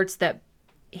reports that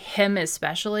him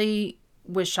especially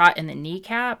was shot in the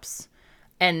kneecaps,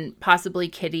 and possibly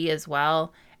Kitty as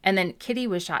well. And then Kitty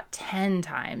was shot 10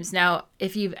 times. Now,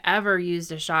 if you've ever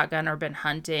used a shotgun or been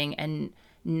hunting and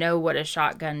know what a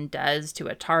shotgun does to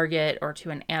a target or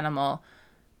to an animal,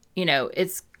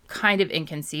 it's kind of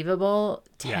inconceivable.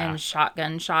 10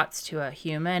 shotgun shots to a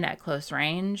human at close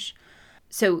range.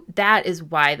 So that is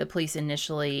why the police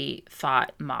initially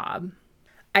thought mob.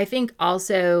 I think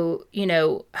also,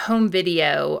 home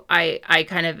video, I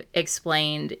kind of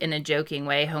explained in a joking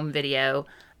way, home video,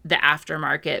 the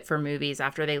aftermarket for movies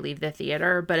after they leave the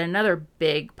theater. But another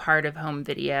big part of home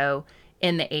video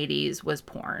in the 80s was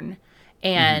porn.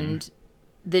 And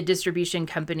the distribution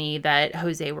company that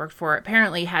Jose worked for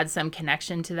apparently had some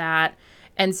connection to that.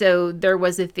 And so there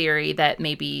was a theory that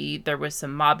maybe there was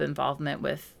some mob involvement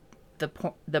with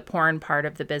the porn part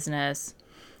of the business.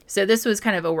 So this was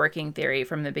kind of a working theory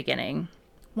from the beginning.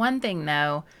 One thing,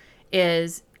 though,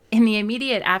 is in the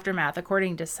immediate aftermath,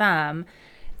 according to some,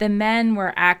 the men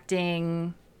were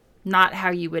acting not how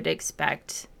you would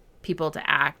expect people to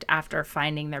act after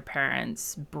finding their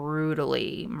parents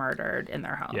brutally murdered in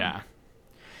their home. Yeah.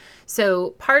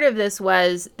 So part of this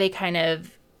was they kind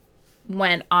of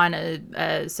went on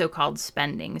a so-called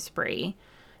spending spree.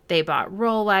 They bought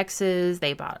Rolexes,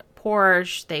 they bought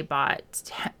Porsche, they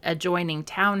bought adjoining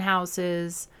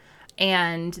townhouses,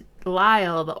 and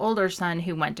Lyle, the older son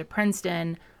who went to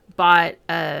Princeton, bought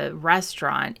a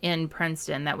restaurant in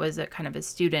Princeton that was a kind of a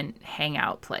student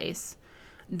hangout place.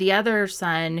 The other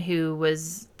son, who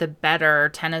was the better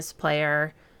tennis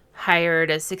player, hired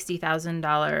a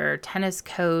 $60,000 tennis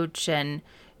coach, and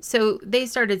so they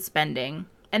started spending,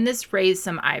 and this raised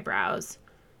some eyebrows.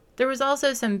 There was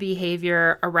also some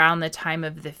behavior around the time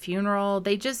of the funeral.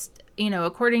 They just,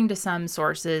 according to some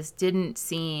sources, didn't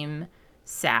seem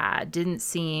sad, didn't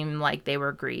seem like they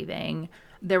were grieving.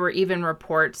 There were even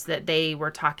reports that they were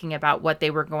talking about what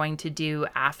they were going to do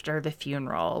after the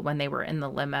funeral when they were in the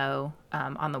limo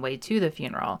on the way to the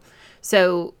funeral.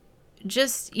 So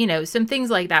just, some things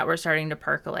like that were starting to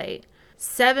percolate.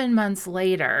 7 months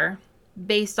later,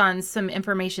 based on some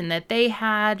information that they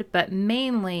had, but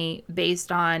mainly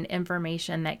based on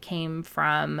information that came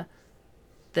from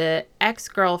the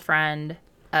ex-girlfriend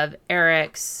of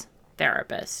Eric's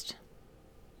therapist.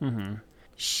 Mm-hmm.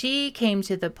 She came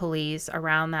to the police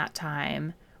around that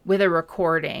time with a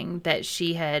recording that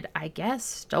she had, I guess,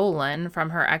 stolen from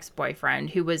her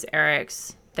ex-boyfriend, who was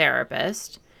Eric's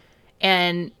therapist.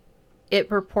 And it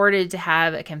purported to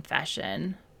have a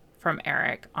confession from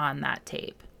Eric on that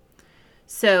tape.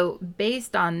 So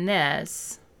based on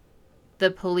this,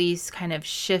 the police kind of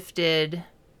shifted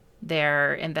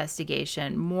their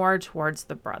investigation more towards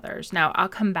the brothers. Now, I'll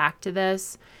come back to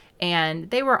this,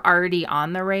 and they were already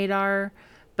on the radar,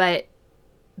 but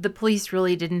the police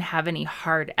really didn't have any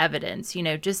hard evidence. You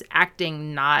know, just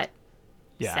acting not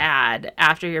sad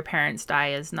after your parents die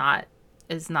is not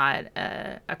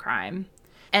a crime.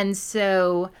 And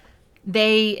so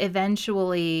they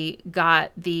eventually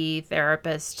got the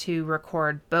therapist to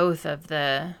record both of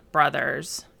the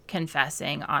brothers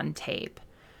confessing on tape.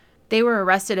 They were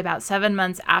arrested about 7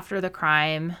 months after the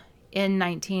crime in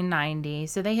 1990,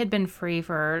 so they had been free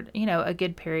for, a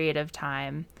good period of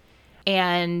time.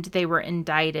 And they were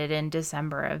indicted in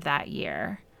December of that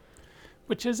year.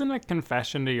 Which isn't a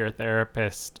confession to your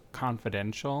therapist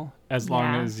confidential, as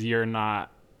long as you're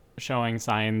not showing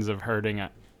signs of hurting,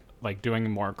 like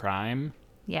doing more crime.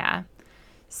 Yeah.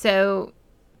 So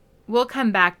we'll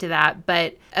come back to that,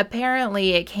 but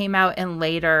apparently it came out in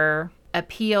later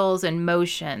appeals and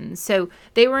motions. So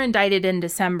they were indicted in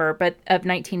December of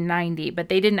 1990, but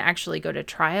they didn't actually go to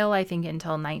trial, I think,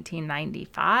 until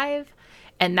 1995.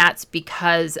 And that's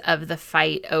because of the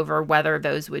fight over whether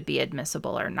those would be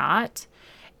admissible or not.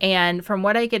 And from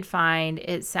what I could find,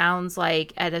 it sounds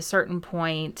like at a certain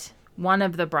point, one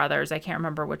of the brothers, I can't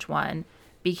remember which one,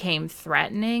 became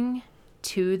threatening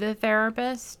to the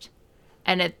therapist.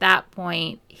 And at that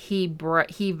point, he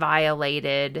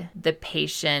violated the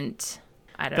patient.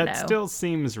 I don't know. That still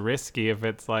seems risky if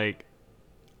it's like,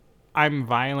 I'm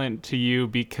violent to you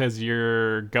because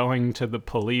you're going to the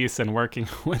police and working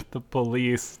with the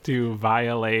police to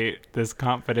violate this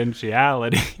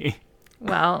confidentiality.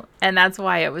 Well, and that's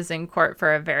why it was in court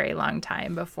for a very long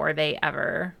time before they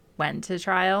ever went to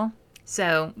trial.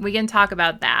 So we can talk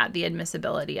about that, the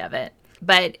admissibility of it.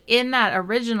 But in that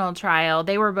original trial,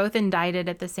 they were both indicted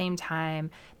at the same time.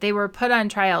 They were put on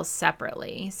trial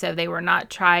separately. So they were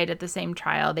not tried at the same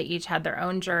trial. They each had their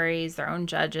own juries, their own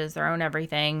judges, their own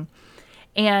everything.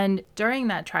 And during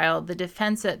that trial, the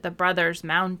defense that the brothers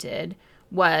mounted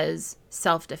was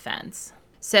self-defense.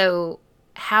 So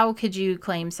how could you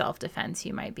claim self-defense,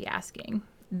 you might be asking?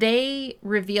 They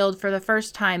revealed for the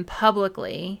first time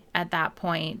publicly at that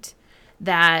point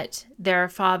that their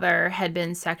father had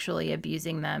been sexually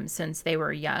abusing them since they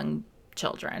were young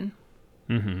children.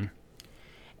 Mm-hmm.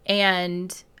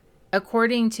 And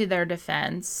according to their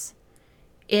defense,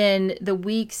 in the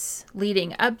weeks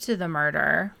leading up to the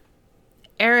murder,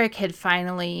 Eric had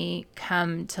finally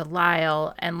come to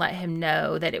Lyle and let him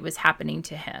know that it was happening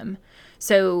to him.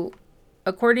 So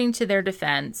according to their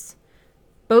defense,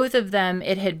 both of them,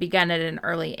 it had begun at an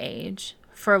early age.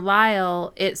 For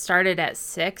Lyle, it started at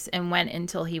 6 and went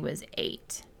until he was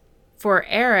 8. For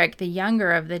Eric, the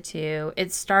younger of the two,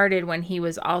 it started when he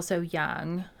was also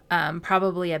young,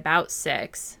 probably about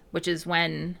 6, which is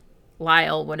when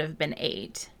Lyle would have been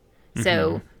 8. Mm-hmm.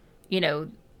 So,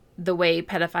 the way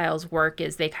pedophiles work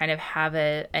is they kind of have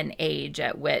an age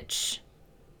at which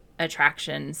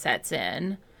attraction sets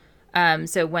in.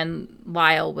 So when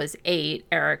Lyle was 8,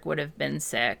 Eric would have been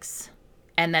 6.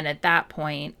 And then at that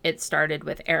point, it started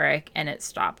with Eric and it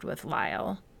stopped with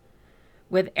Lyle.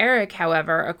 With Eric,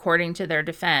 however, according to their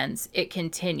defense, it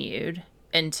continued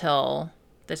until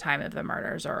the time of the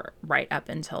murders, or right up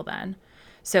until then.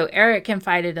 So Eric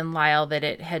confided in Lyle that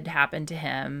it had happened to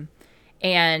him,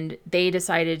 and they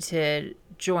decided to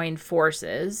join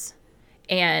forces,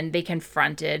 and they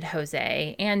confronted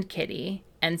Jose and Kitty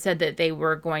and said that they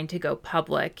were going to go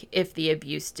public if the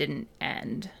abuse didn't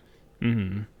end.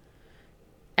 Mm-hmm.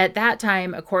 At that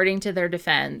time, according to their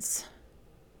defense,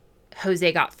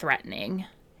 Jose got threatening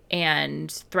and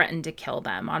threatened to kill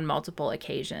them on multiple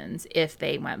occasions if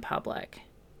they went public.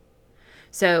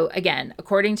 So again,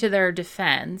 according to their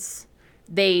defense,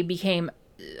 they became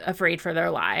afraid for their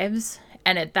lives.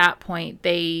 And at that point,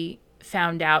 they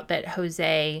found out that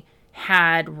Jose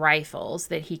had rifles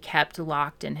that he kept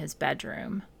locked in his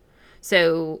bedroom.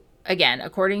 So again,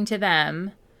 according to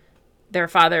them, their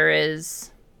father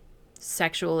is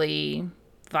sexually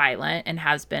violent and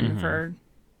has been for,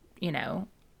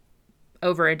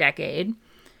 over a decade.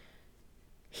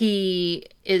 He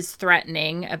is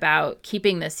threatening about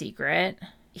keeping the secret.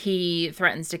 He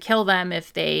threatens to kill them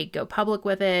if they go public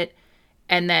with it.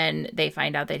 And then they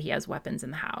find out that he has weapons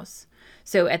in the house.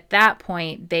 So at that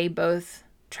point, they both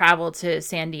travel to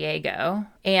San Diego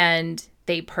and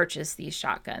they purchase these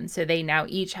shotguns. So they now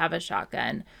each have a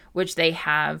shotgun, which they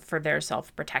have for their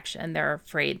self-protection. They're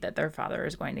afraid that their father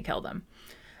is going to kill them.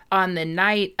 On the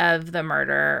night of the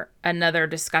murder, another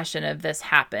discussion of this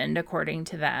happened, according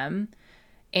to them.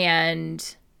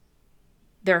 And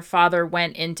their father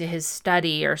went into his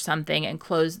study or something and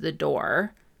closed the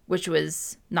door, which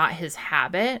was not his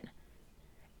habit.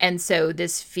 And so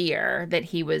this fear that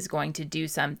he was going to do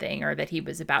something or that he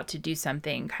was about to do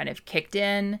something kind of kicked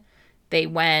in. They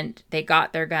went, they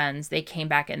got their guns, they came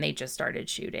back and they just started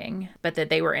shooting. But that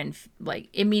they were in like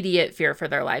immediate fear for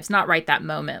their lives. Not right that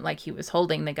moment like he was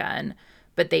holding the gun,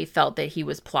 but they felt that he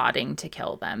was plotting to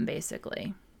kill them,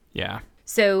 basically. Yeah.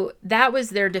 So that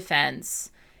was their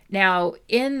defense. Now,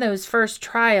 in those first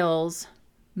trials,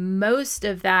 most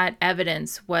of that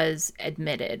evidence was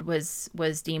admitted, was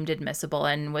deemed admissible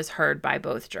and was heard by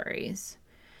both juries.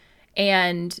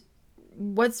 And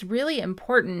what's really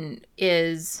important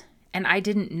is, and I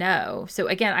didn't know. So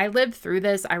again, I lived through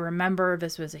this. I remember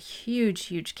this was a huge,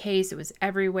 huge case. It was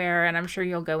everywhere. And I'm sure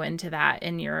you'll go into that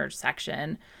in your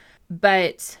section.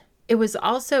 But it was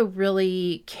also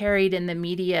really carried in the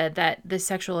media that the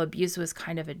sexual abuse was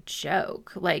kind of a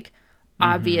joke. Like,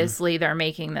 obviously they're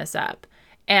making this up.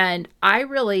 And I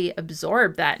really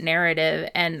absorbed that narrative,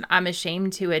 and I'm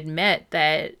ashamed to admit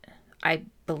that I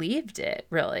believed it,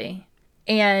 really.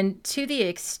 And to the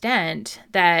extent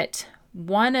that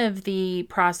one of the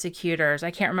prosecutors,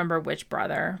 I can't remember which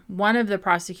brother, one of the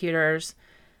prosecutors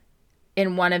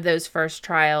in one of those first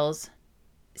trials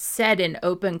said in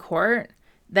open court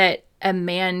that a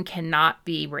man cannot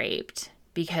be raped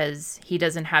because he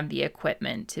doesn't have the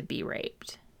equipment to be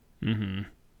raped. Mm-hmm.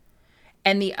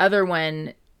 And the other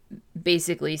one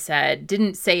basically said,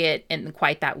 didn't say it in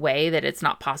quite that way, that it's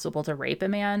not possible to rape a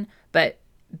man, but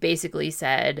basically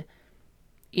said,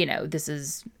 you know,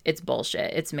 it's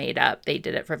bullshit. It's made up. They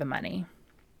did it for the money.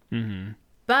 Mm-hmm.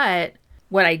 But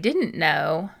what I didn't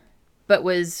know, but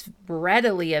was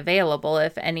readily available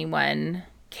if anyone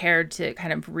cared to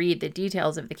kind of read the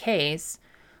details of the case,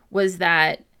 was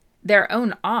that their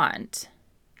own aunt,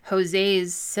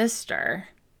 Jose's sister,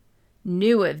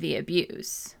 knew of the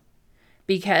abuse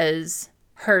because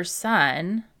her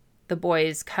son, the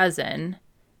boy's cousin,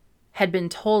 had been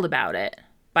told about it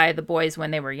by the boys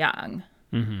when they were young.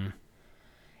 Mm-hmm.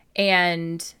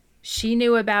 And she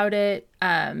knew about it.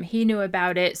 He knew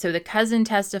about it. So the cousin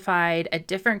testified, a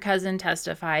different cousin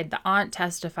testified, the aunt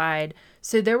testified.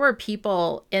 So there were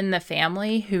people in the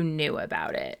family who knew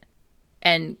about it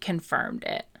and confirmed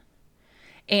it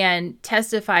and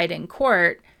testified in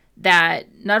court that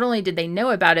not only did they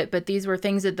know about it, but these were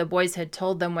things that the boys had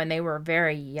told them when they were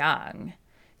very young.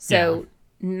 So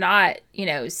not,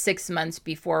 6 months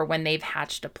before when they've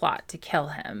hatched a plot to kill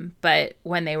him, but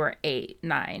when they were 8,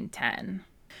 9, 10.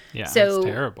 Yeah, so it's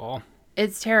terrible.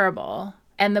 It's terrible.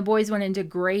 And the boys went into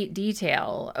great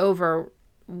detail over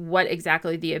what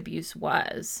exactly the abuse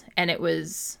was. And it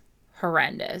was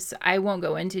horrendous. I won't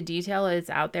go into detail. It's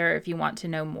out there if you want to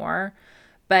know more.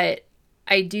 But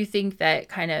I do think that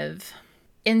kind of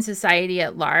in society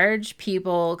at large,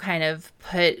 people kind of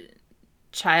put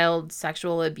child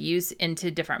sexual abuse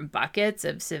into different buckets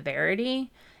of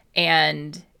severity.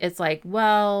 And it's like,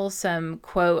 well, some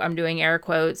quote, I'm doing air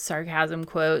quotes, sarcasm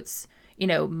quotes,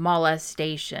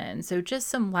 molestation. So just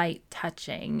some light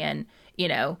touching and,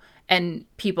 and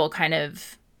people kind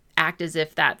of act as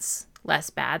if that's less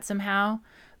bad somehow.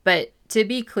 But to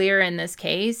be clear in this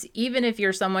case, even if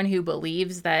you're someone who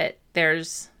believes that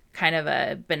there's kind of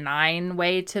a benign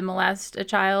way to molest a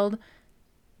child,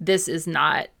 this is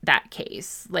not that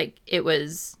case. Like, it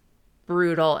was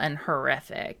brutal and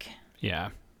horrific. Yeah.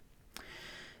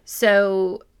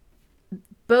 So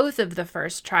both of the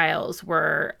first trials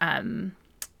were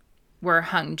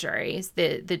hung juries.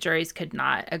 The juries could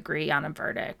not agree on a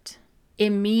verdict.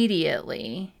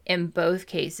 Immediately, in both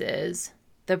cases,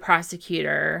 the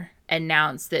prosecutor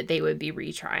announced that they would be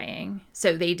retrying.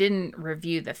 So they didn't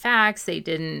review the facts. They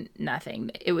didn't,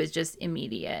 nothing. It was just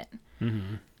immediate.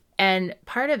 Mm-hmm. And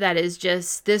part of that is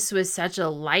just, this was such a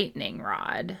lightning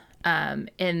rod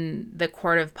in the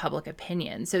court of public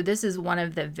opinion. So this is one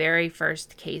of the very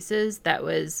first cases that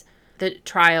was the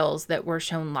trials that were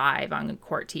shown live on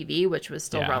court TV, which was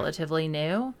still relatively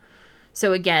new.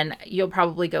 So again, you'll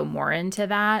probably go more into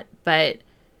that, but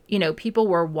people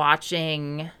were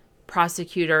watching,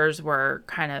 prosecutors were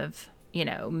kind of,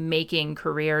 making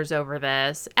careers over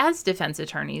this, as defense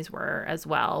attorneys were as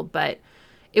well. But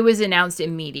it was announced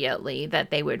immediately that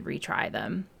they would retry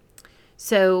them.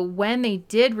 So when they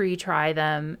did retry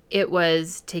them, it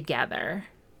was together.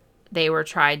 They were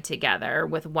tried together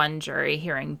with one jury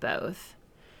hearing both.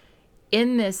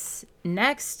 In this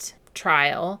next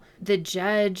trial, the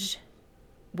judge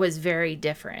was very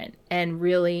different and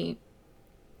really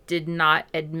did not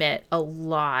admit a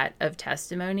lot of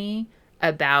testimony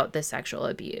about the sexual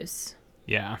abuse.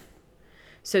 Yeah.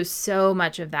 So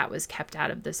much of that was kept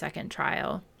out of the second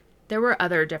trial. There were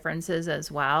other differences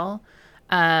as well.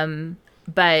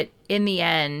 But in the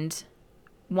end,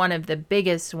 one of the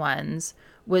biggest ones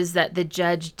was that the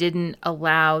judge didn't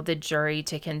allow the jury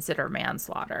to consider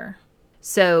manslaughter.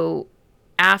 So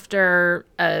after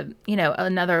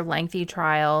another lengthy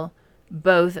trial,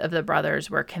 both of the brothers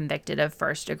were convicted of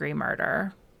first-degree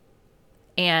murder.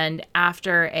 And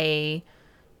after a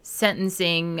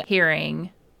sentencing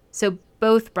hearing, so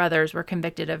both brothers were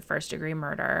convicted of first-degree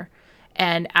murder.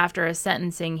 And after a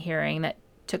sentencing hearing that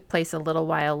took place a little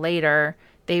while later,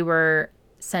 they were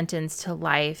sentenced to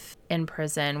life in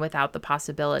prison without the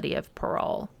possibility of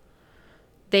parole.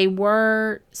 They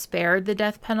were spared the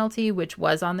death penalty, which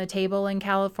was on the table in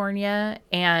California,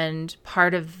 and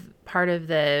part of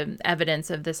the evidence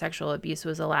of the sexual abuse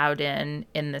was allowed in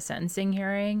the sentencing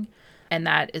hearing, and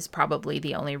that is probably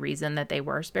the only reason that they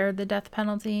were spared the death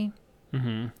penalty.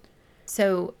 Mm-hmm.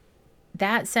 So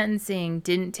that sentencing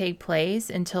didn't take place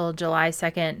until July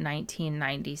 2nd,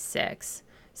 1996.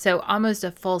 So almost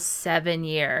a full 7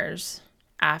 years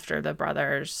after the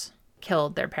brothers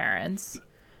killed their parents,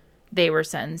 they were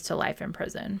sentenced to life in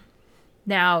prison.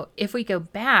 Now, if we go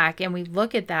back and we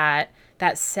look at that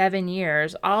 7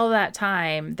 years, all that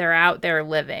time, they're out there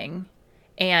living.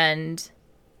 And,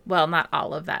 well, not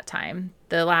all of that time.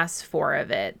 The last 4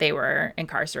 of it, they were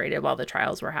incarcerated while the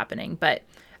trials were happening. But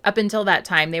up until that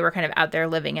time, they were kind of out there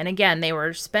living. And again, they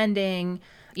were spending,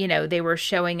 they were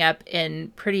showing up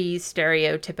in pretty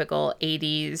stereotypical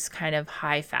 80s kind of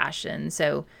high fashion.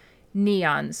 So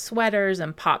neon sweaters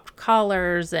and popped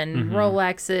collars and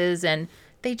Rolexes, and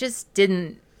they just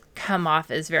didn't come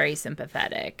off as very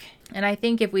sympathetic. And I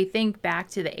think if we think back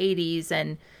to the 80s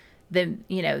and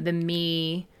the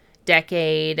me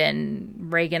decade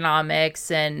and Reaganomics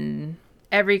and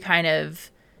every kind of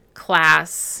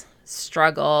class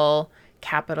struggle,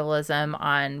 capitalism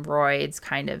on roids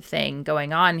kind of thing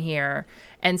going on here.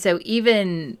 And so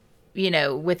even,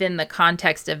 within the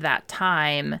context of that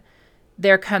time,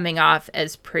 they're coming off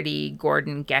as pretty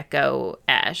Gordon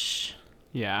Gekko-esh.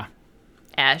 Yeah.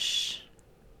 Esh.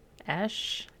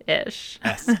 Esh? Ish.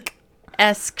 Esque.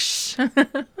 Esque.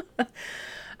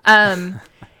 And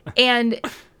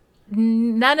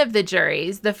none of the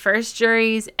juries, the first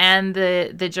juries and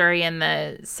the jury in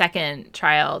the second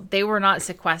trial, they were not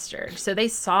sequestered. So they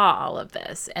saw all of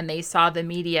this, and they saw the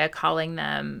media calling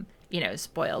them,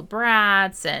 spoiled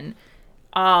brats and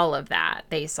all of that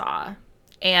they saw.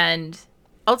 And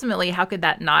ultimately, how could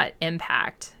that not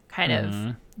impact kind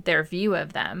of their view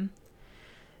of them?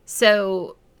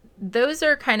 So those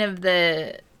are kind of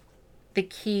the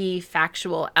key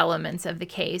factual elements of the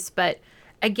case. But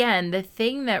again, the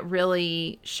thing that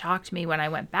really shocked me when I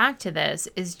went back to this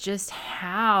is just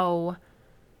how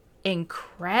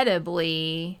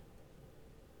incredibly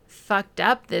fucked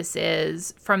up this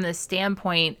is from the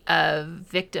standpoint of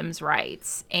victims'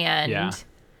 rights and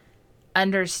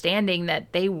understanding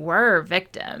that they were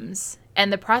victims.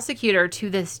 And the prosecutor to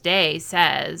this day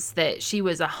says that she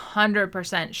was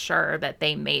 100% sure that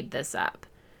they made this up.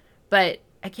 But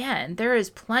again, there is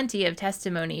plenty of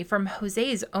testimony from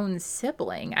Jose's own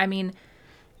sibling. I mean,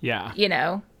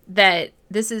 that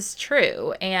this is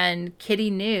true. And Kitty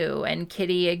knew, and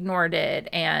Kitty ignored it.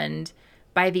 And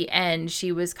by the end,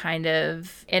 she was kind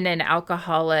of in an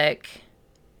alcoholic,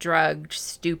 drugged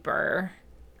stupor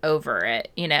over it.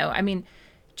 I mean,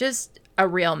 just a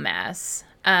real mess.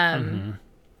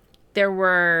 There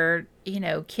were,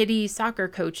 Kitty soccer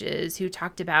coaches who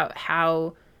talked about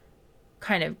how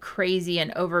kind of crazy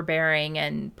and overbearing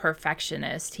and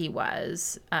perfectionist he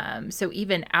was. So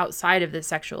even outside of the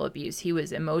sexual abuse, he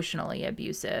was emotionally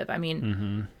abusive. I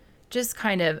mean, just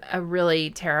kind of a really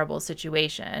terrible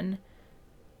situation.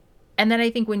 And then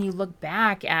I think when you look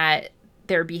back at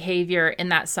their behavior in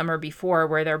that summer before,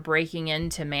 where they're breaking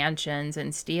into mansions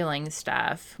and stealing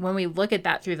stuff, when we look at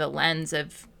that through the lens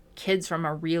of kids from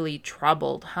a really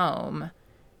troubled home,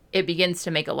 it begins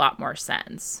to make a lot more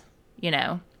sense,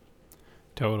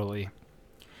 Totally.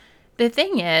 The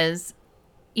thing is,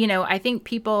 I think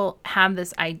people have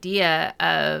this idea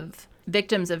of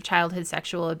victims of childhood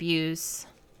sexual abuse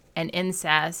and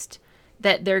incest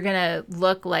that they're going to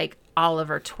look like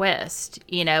Oliver Twist,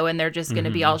 you know, and they're just going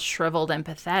to be all shriveled and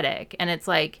pathetic. And it's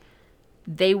like,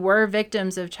 they were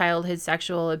victims of childhood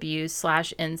sexual abuse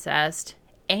 / incest,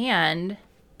 and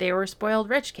they were spoiled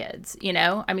rich kids, you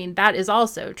know? I mean, that is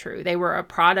also true. They were a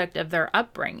product of their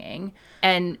upbringing.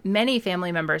 And many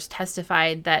family members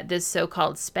testified that this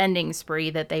so-called spending spree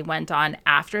that they went on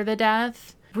after the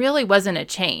death really wasn't a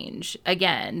change.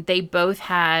 Again, they both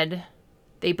had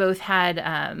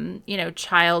you know,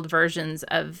 child versions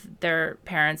of their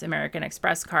parents' American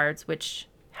Express cards, which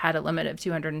had a limit of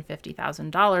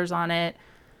 $250,000 on it.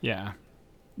 Yeah.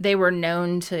 They were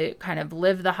known to kind of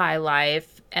live the high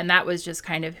life, and that was just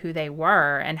kind of who they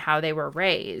were and how they were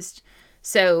raised.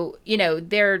 So, you know,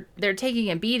 they're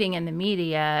taking a beating in the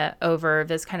media over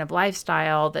this kind of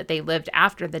lifestyle that they lived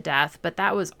after the death, but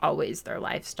that was always their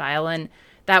lifestyle, and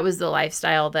that was the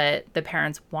lifestyle that the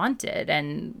parents wanted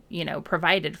and, you know,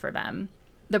 provided for them.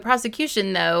 The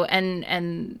prosecution, though,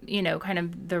 and you know, kind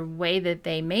of the way that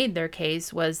they made their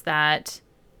case was that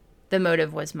the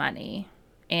motive was money,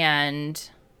 and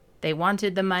they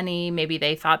wanted the money. Maybe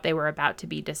they thought they were about to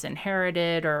be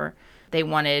disinherited, or they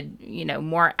wanted, you know,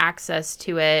 more access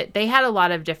to it. They had a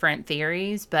lot of different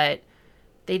theories, but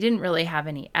they didn't really have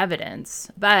any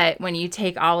evidence. But when you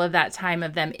take all of that time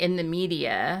of them in the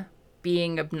media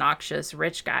being obnoxious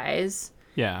rich guys,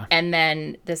 yeah, and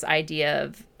then this idea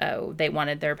of, oh, they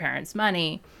wanted their parents'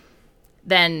 money,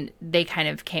 then they kind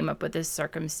of came up with this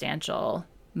circumstantial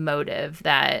motive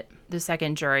that the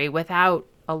second jury, without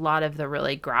a lot of the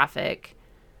really graphic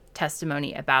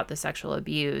testimony about the sexual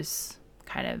abuse,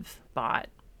 kind of bought,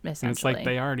 essentially. And it's like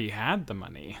they already had the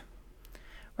money.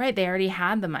 Right, they already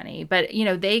had the money. But, you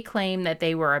know, they claim that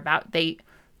they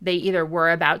either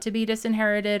were about to be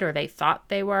disinherited or they thought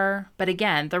they were. But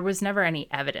again, there was never any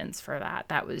evidence for that.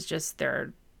 That was just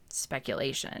their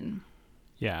speculation.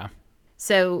 Yeah.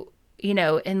 So, you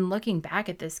know, in looking back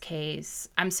at this case,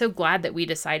 I'm so glad that we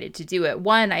decided to do it.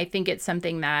 One, I think it's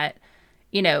something that,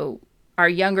 you know, our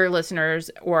younger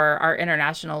listeners or our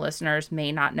international listeners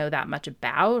may not know that much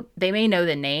about. They may know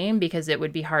the name because it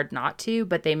would be hard not to,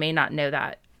 but they may not know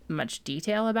that much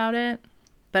detail about it.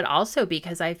 But also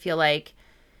because I feel like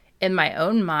in my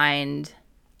own mind,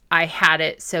 I had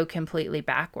it so completely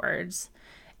backwards.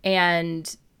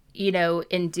 And, you know,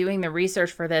 in doing the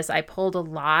research for this, I pulled a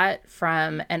lot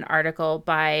from an article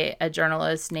by a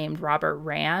journalist named Robert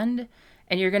Rand.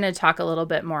 And you're going to talk a little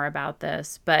bit more about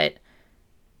this, but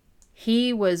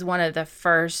he was one of the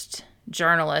first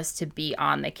journalists to be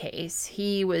on the case.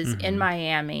 He was in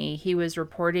Miami. He was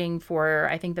reporting for,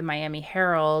 I think, the Miami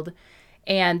Herald.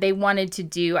 And they wanted to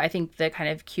do, I think, the kind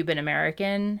of Cuban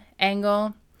American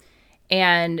angle.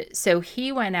 And so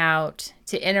he went out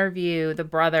to interview the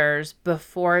brothers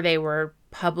before they were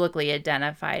publicly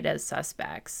identified as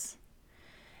suspects.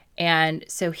 And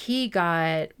so he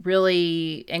got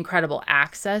really incredible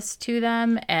access to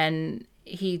them. And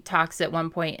he talks at one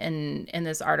point in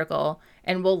this article,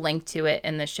 and we'll link to it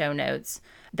in the show notes,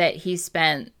 that he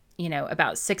spent, you know,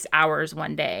 about 6 hours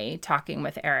one day talking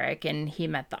with Eric, and he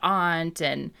met the aunt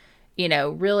and, you know,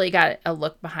 really got a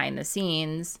look behind the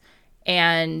scenes.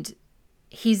 And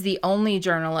he's the only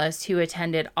journalist who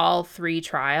attended all 3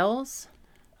 trials.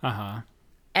 Uh-huh.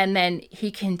 And then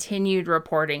he continued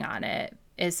reporting on it,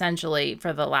 essentially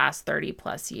for the last 30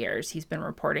 plus years. He's been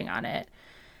reporting on it.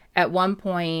 At one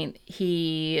point,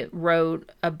 he wrote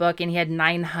a book and he had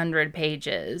 900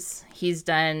 pages. He's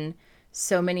done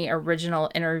so many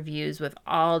original interviews with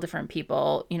all different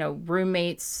people, you know,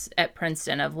 roommates at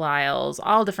Princeton of Lyle's,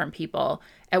 all different people.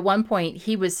 At one point,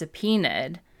 he was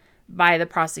subpoenaed by the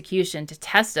prosecution to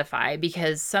testify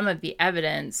because some of the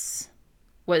evidence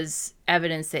was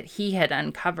evidence that he had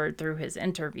uncovered through his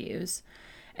interviews.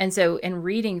 And so in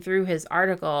reading through his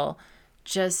article,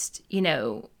 just, you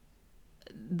know,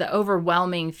 the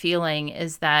overwhelming feeling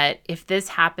is that if this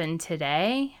happened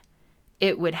today,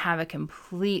 it would have a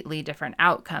completely different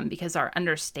outcome because our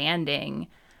understanding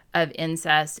of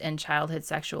incest and childhood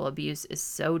sexual abuse is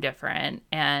so different,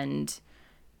 and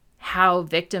how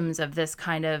victims of this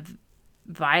kind of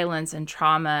violence and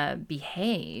trauma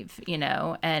behave, you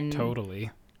know, and totally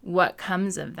what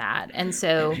comes of that. And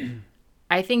so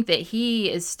I think that he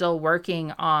is still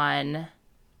working on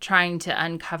trying to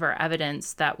uncover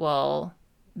evidence that will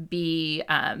be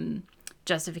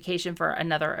justification for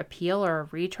another appeal or a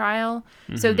retrial.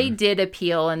 So they did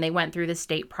appeal and they went through the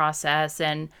state process,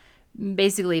 and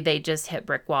basically they just hit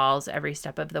brick walls every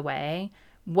step of the way.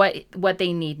 What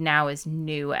they need now is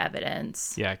new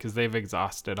evidence. Yeah, because they've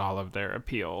exhausted all of their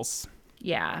appeals.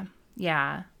 Yeah.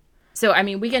 So, I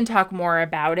mean, we can talk more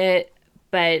about it,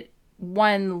 but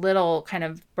one little kind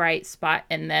of bright spot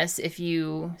in this, if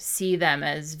you see them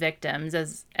as victims,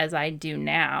 as I do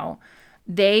now,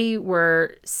 they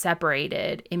were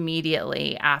separated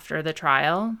immediately after the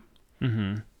trial.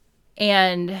 Mm-hmm.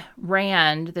 And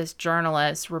Rand, this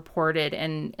journalist, reported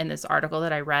in this article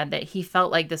that I read that he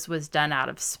felt like this was done out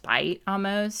of spite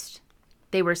almost.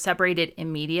 They were separated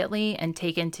immediately and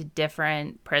taken to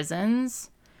different prisons,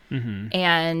 Mm-hmm.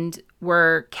 and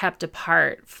were kept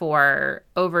apart for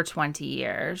over 20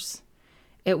 years.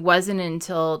 It wasn't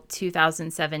until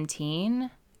 2017,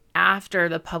 after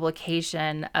the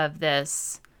publication of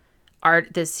this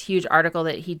huge article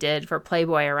that he did for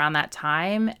Playboy around that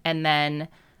time, and then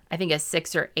I think a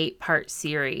 6 or 8 part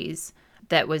series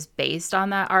that was based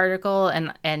on that article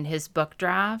and his book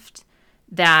draft,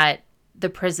 that the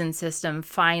prison system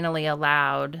finally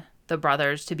allowed the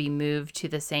brothers to be moved to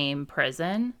the same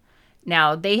prison.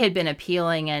 Now, they had been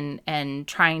appealing and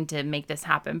trying to make this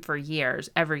happen for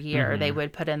years. Every year they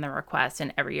would put in the request,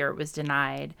 and every year it was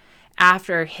denied.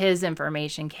 After his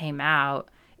information came out,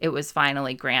 it was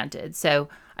finally granted. So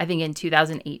I think in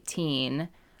 2018,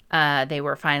 they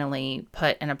were finally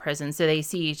put in a prison. So they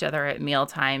see each other at meal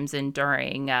times and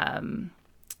during, the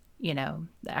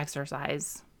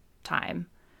exercise time.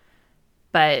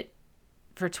 But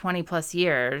for 20 plus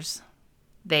years,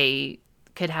 they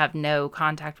could have no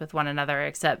contact with one another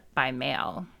except by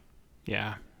mail.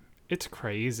 Yeah, it's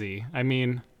crazy. I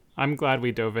mean, I'm glad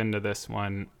we dove into this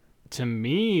one. To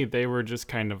me, they were just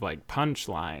kind of like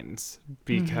punchlines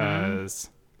because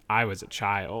I was a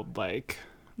child. Like,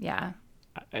 Yeah.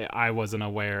 I wasn't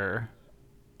aware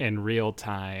in real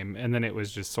time. And then it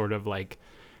was just sort of like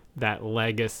that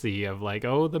legacy of like,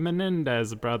 oh, the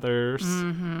Menendez brothers.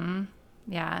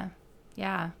 Yeah.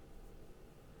 Yeah.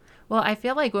 Well, I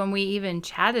feel like when we even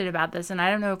chatted about this, and I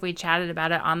don't know if we chatted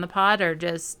about it on the pod or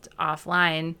just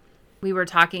offline, we were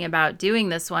talking about doing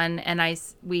this one, and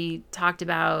we talked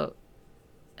about,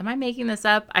 am I making this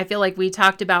up? I feel like we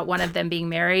talked about one of them being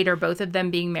married or both of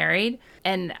them being married,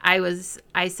 and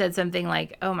I said something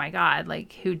like, oh my God,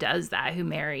 like, who does that? Who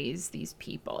marries these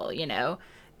people,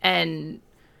 And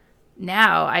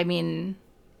now, I mean,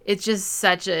 it's just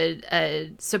such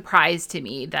a surprise to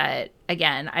me that,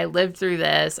 again, I lived through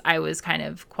this. I was kind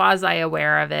of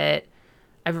quasi-aware of it.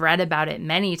 I've read about it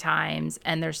many times,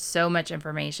 and there's so much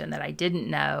information that I didn't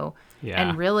know. Yeah.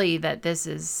 And really that this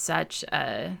is such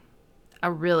a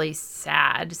really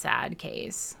sad, sad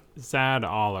case. Sad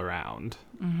all around.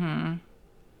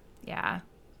 Yeah.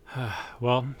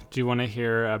 Well, do you want to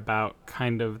hear about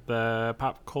kind of the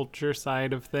pop culture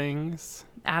side of things?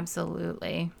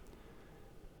 Absolutely.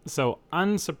 So,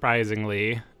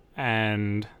 unsurprisingly,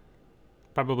 and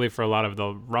probably for a lot of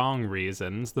the wrong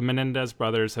reasons, the Menendez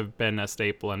brothers have been a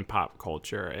staple in pop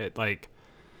culture.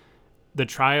 The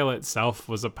trial itself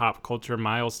was a pop culture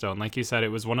milestone. Like you said, it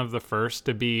was one of the first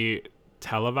to be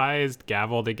televised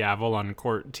gavel to gavel on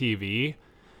court TV,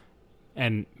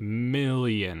 and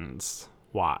millions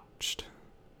watched.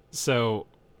 So,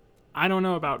 I don't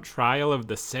know about trial of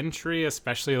the century,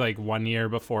 especially like 1 year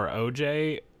before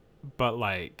OJ, but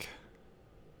like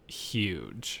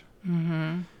huge.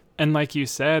 And like you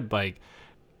said, like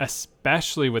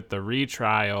especially with the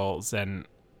retrials and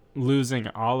losing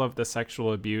all of the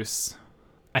sexual abuse,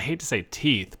 I hate to say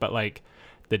teeth, but like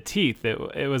the teeth,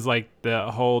 it was like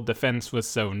the whole defense was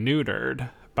so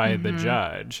neutered by the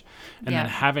judge, and then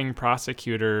having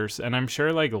prosecutors, and I'm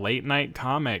sure like late night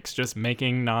comics just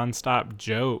making nonstop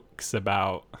jokes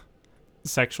about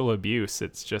sexual abuse.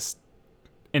 It's just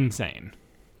insane.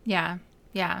 Yeah.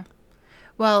 Yeah.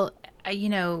 Well,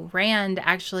 Rand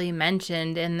actually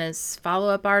mentioned in this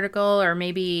follow-up article, or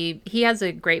maybe he has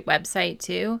a great website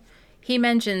too. He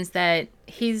mentions that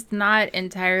he's not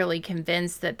entirely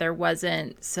convinced that there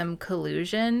wasn't some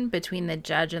collusion between the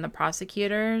judge and the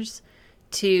prosecutors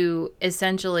to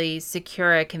essentially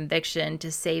secure a conviction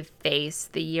to save face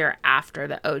the year after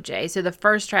the OJ. So the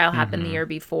first trial happened the year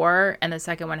before, and the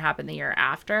second one happened the year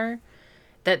after.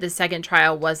 That the second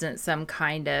trial wasn't some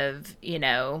kind of,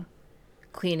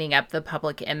 cleaning up the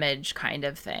public image kind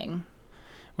of thing.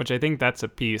 Which I think that's a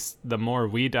piece, the more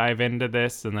we dive into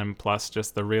this, and then plus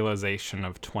just the realization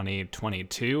of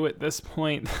 2022 at this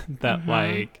point, that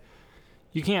like,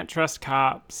 you can't trust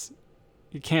cops,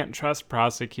 you can't trust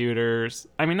prosecutors.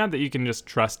 I mean, not that you can just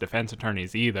trust defense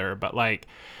attorneys either, but like,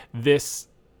 this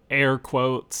air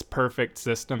quotes perfect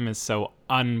system is so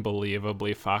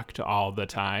unbelievably fucked all the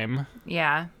time.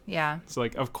 Yeah, yeah. So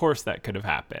like, of course that could have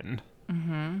happened.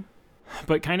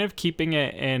 But kind of keeping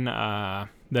it in the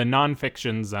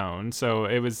nonfiction zone. So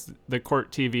it was the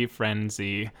court TV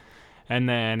frenzy. And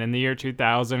then in the year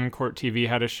 2000, Court TV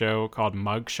had a show called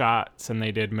Mugshots, and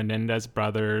they did Menendez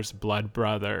Brothers, Blood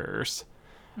Brothers.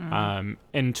 In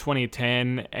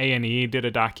 2010, A&E did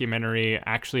a documentary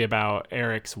actually about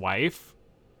Eric's wife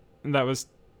that was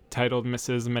titled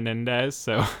Mrs. Menendez.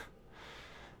 So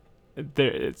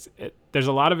there's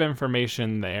a lot of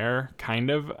information there, kind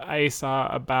of, I saw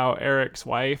about Eric's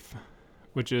wife,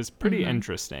 which is pretty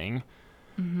interesting.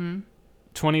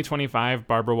 2025,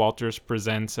 Barbara Walters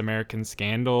Presents American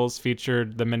Scandals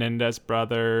featured the Menendez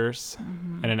brothers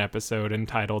in an episode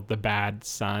entitled The Bad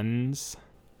Sons,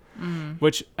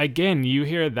 which, again, you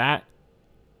hear that.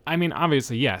 I mean,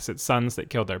 obviously, yes, it's sons that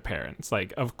killed their parents.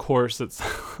 Like, of course, it's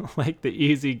like the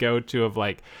easy go-to of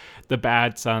like the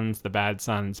bad sons, but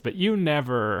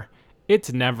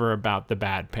it's never about the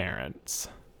bad parents.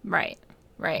 Right.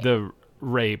 The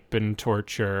rape and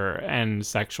torture and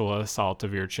sexual assault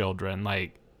of your children.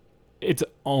 Like, it's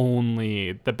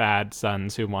only the bad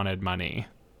sons who wanted money.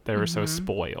 They were so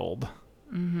spoiled.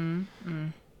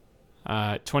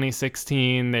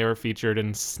 2016, they were featured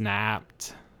in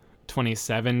Snapped.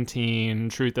 2017,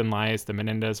 Truth and Lies, the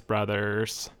Menendez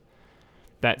Brothers.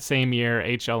 That same year,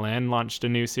 HLN launched a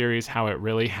new series, How It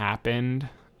Really Happened,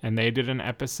 and they did an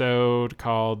episode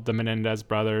called The Menendez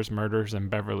Brothers Murders in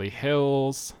Beverly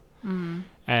Hills.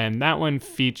 And that one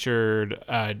featured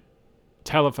a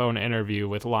telephone interview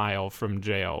with Lyle from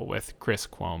jail with Chris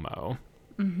Cuomo.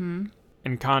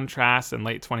 In contrast, in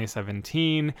late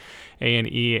 2017,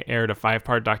 A&E aired a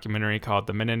 5-part documentary called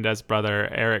The Menendez Brother,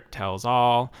 Eric Tells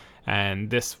All. And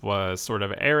this was sort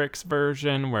of Eric's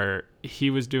version, where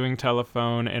he was doing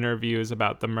telephone interviews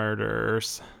about the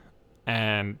murders.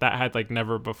 And that had like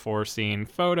never before seen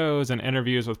photos and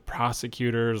interviews with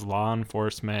prosecutors, law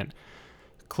enforcement,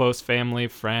 close family,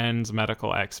 friends,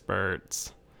 medical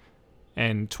experts.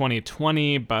 In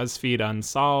 2020, BuzzFeed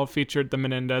Unsolved featured the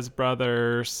Menendez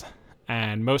brothers.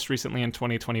 And most recently in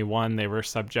 2021, they were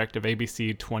subject of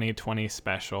ABC 2020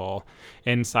 special,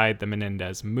 Inside the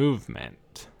Menendez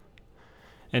Movement.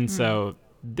 And so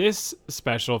this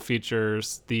special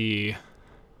features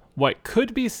what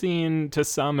could be seen to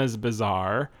some as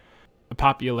bizarre,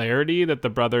 popularity that the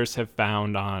brothers have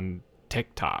found on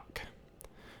TikTok.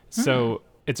 So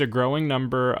it's a growing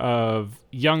number of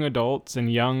young adults and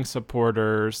young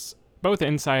supporters, both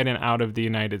inside and out of the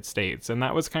United States. And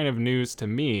that was kind of news to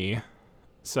me.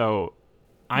 So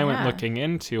I went looking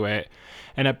into it.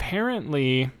 And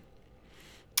apparently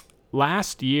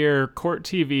last year, Court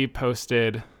TV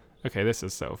posted, okay, this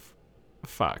is so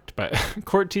fucked, but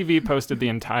Court TV posted the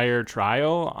entire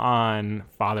trial on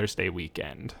Father's Day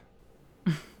weekend.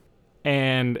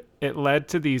 And it led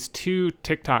to these two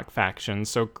TikTok factions,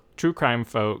 so true crime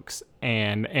folks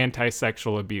and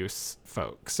anti-sexual abuse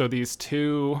folks. So these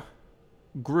two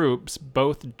groups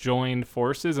both joined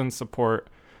forces in support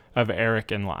of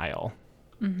Eric and Lyle.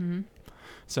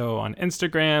 So on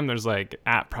Instagram, there's like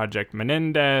 @Project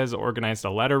Menendez organized a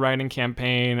letter writing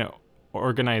campaign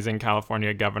organizing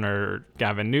California Governor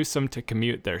Gavin Newsom to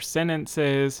commute their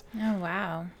sentences. Oh,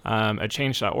 wow. A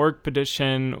Change.org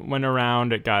petition went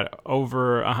around. It got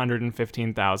over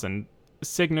 115,000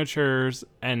 signatures.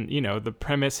 And, you know, the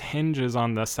premise hinges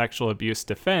on the sexual abuse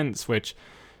defense, which,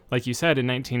 like you said, in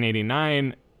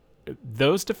 1989,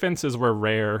 those defenses were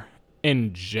rare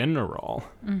in general.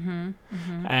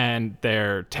 And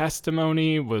their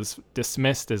testimony was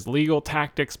dismissed as legal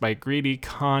tactics by greedy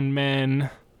con men.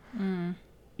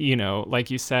 You know,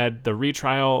 like you said, the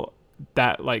retrial,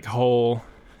 that like whole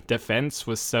defense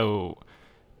was so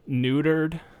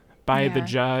neutered by the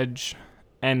judge.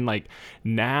 And like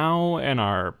now in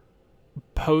our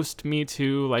post Me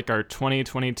Too, like our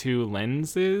 2022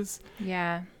 lenses,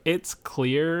 it's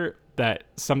clear that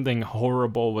something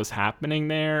horrible was happening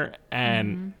there,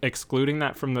 and excluding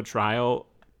that from the trial,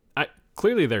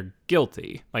 clearly they're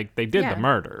guilty. Like they did the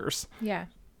murders.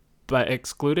 But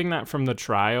excluding that from the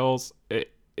trials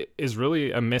it is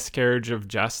really a miscarriage of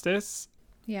justice.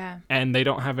 And they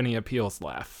don't have any appeals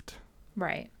left.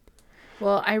 Right.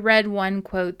 Well, I read one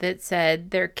quote that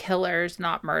said they're killers,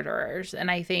 not murderers. And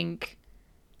I think,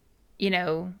 you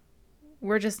know,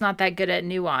 we're just not that good at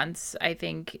nuance, I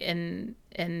think, in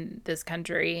this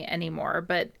country anymore.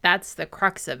 But that's the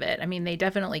crux of it. I mean, they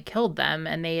definitely killed them,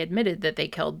 and they admitted that they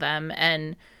killed them.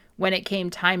 And when it came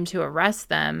time to arrest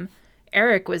them,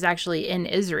 Eric was actually in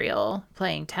Israel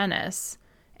playing tennis,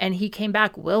 and he came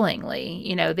back willingly.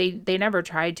 You know, they never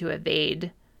tried to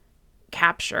evade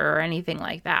capture or anything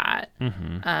like that.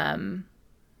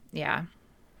 Yeah,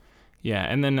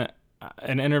 and then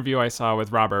an interview I saw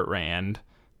with Robert Rand,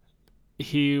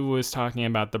 he was talking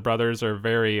about the brothers are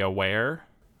very aware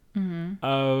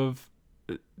of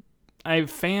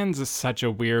fans is such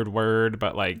a weird word,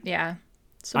 but like, Yeah.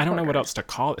 I don't know what Supporters. else to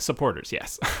call it. Supporters,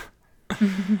 yes.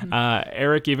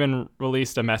 Eric even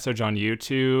released a message on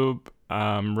YouTube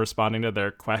responding to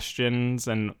their questions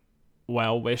and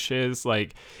well wishes.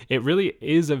 Like, it really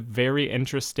is a very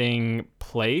interesting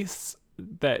place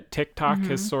that TikTok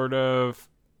has sort of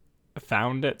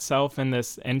found itself in,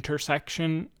 this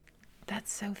intersection.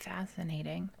 That's so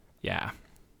fascinating. Yeah.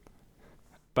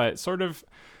 But sort of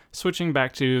switching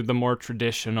back to the more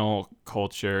traditional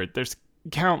culture, there's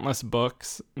countless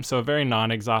books, so a very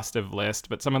non-exhaustive list,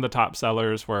 but some of the top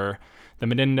sellers were The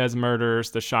Menendez Murders,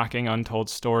 The Shocking Untold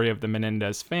Story of the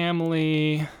Menendez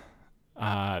Family,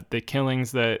 The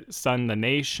Killings That Stunned the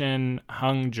Nation,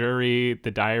 Hung Jury, The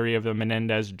Diary of the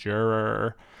Menendez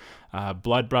Juror,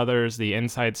 Blood Brothers, The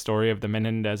Inside Story of the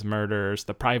Menendez Murders,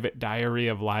 The Private Diary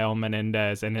of Lyle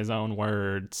Menendez in his own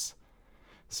words.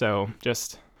 So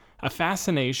just a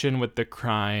fascination with the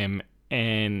crime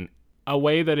in a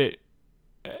way that it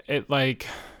like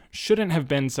shouldn't have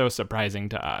been so surprising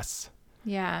to us.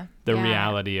 Yeah. The yeah.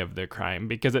 reality of the crime,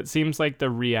 because it seems like the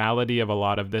reality of a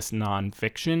lot of this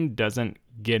nonfiction doesn't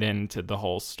get into the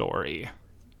whole story.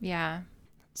 Yeah.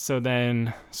 So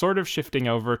then, sort of shifting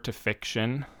over to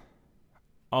fiction,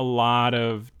 a lot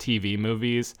of TV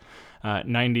movies.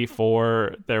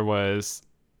 94, there was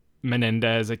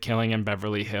Menendez, A Killing in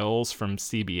Beverly Hills from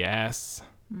CBS.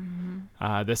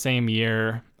 The same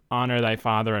year, Honor Thy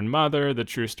Father and Mother, The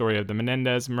True Story of the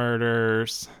Menendez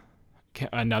Murders,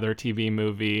 another TV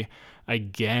movie.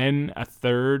 Again, a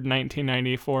third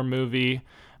 1994 movie.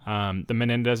 The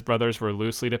Menendez brothers were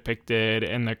loosely depicted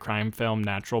in the crime film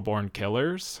Natural Born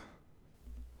Killers,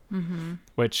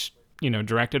 which,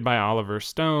 directed by Oliver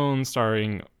Stone,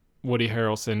 starring Woody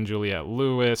Harrelson, Juliette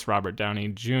Lewis, Robert Downey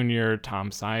Jr.,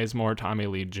 Tom Sizemore, Tommy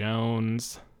Lee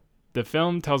Jones. The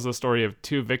film tells the story of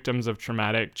two victims of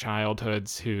traumatic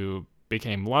childhoods who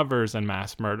became lovers and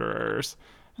mass murderers.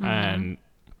 And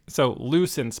so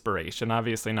loose inspiration,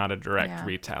 obviously not a direct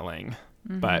retelling.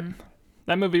 But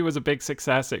that movie was a big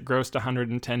success. It grossed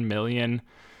 $110 million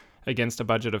against a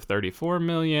budget of $34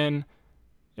 million.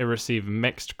 It received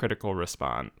mixed critical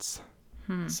response.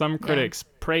 Some critics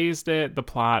praised it, the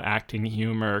plot, acting,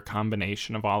 humor,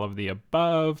 combination of all of the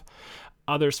above.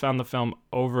 Others found the film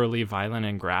overly violent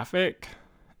and graphic.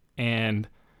 And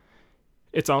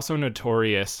it's also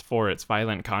notorious for its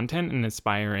violent content and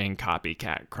inspiring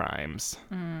copycat crimes.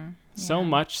 So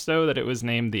much so that it was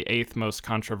named the 8th most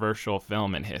controversial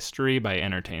film in history by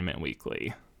Entertainment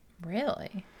Weekly.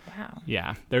 Really? Wow.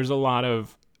 Yeah, there's a lot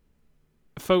of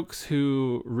folks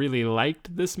who really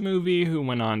liked this movie who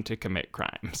went on to commit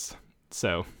crimes.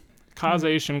 So,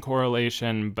 causation,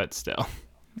 correlation, but still.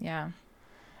 Yeah.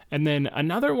 And then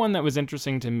another one that was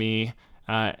interesting to me,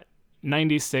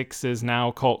 96 is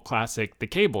now cult classic The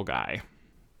Cable Guy.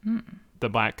 The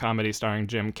black comedy starring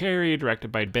Jim Carrey,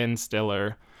 directed by Ben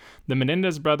Stiller. The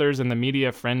Menendez brothers and the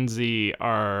media frenzy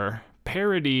are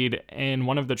parodied in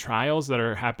one of the trials that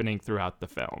are happening throughout the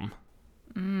film.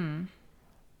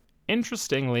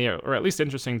 Interestingly, or at least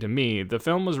interesting to me, the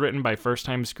film was written by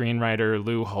first-time screenwriter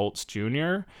Lou Holtz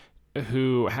Jr.,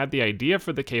 who had the idea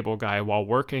for The Cable Guy while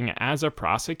working as a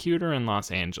prosecutor in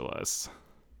Los Angeles.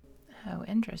 Oh,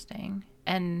 interesting.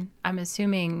 And I'm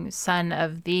assuming son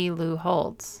of the Lou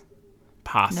Holtz,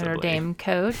 Possibly. Notre Dame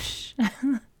coach.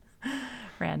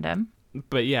 Random.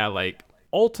 But yeah, like,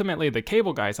 ultimately the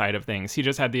Cable Guy side of things, he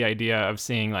just had the idea of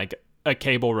seeing, like, a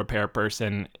cable repair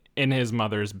person in his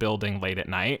mother's building late at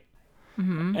night.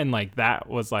 And, like, that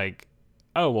was like,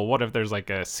 oh, well, what if there's,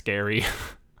 like, a scary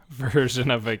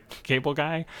version of a Cable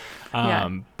Guy?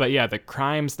 But yeah, the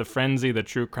crimes, the frenzy, the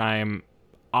true crime,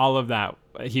 all of that,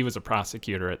 he was a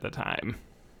prosecutor at the time.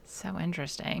 So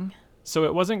interesting. So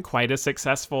it wasn't quite as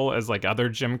successful as, like, other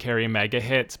Jim Carrey mega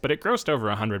hits, but it grossed over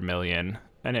 $100 million,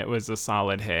 and it was a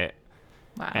solid hit.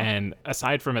 Wow. And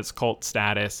aside from its cult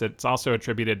status, it's also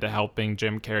attributed to helping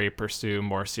Jim Carrey pursue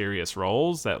more serious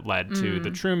roles that led to The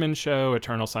Truman Show,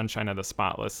 Eternal Sunshine of the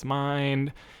Spotless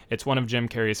Mind. It's one of Jim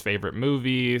Carrey's favorite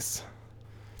movies.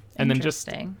 And then just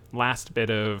last bit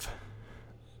of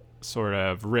sort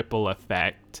of ripple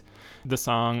effect. The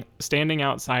song Standing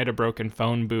Outside a Broken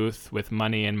Phone Booth with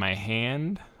Money in My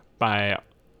Hand by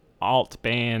alt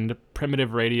band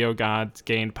Primitive Radio Gods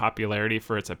gained popularity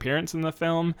for its appearance in the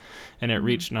film, and it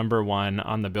reached number 1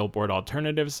 on the Billboard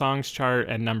Alternative Songs chart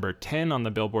and number 10 on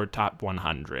the Billboard Top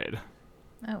 100.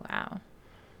 Oh, wow.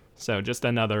 So just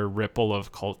another ripple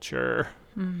of culture.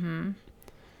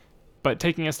 But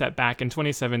taking a step back, in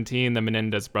 2017, the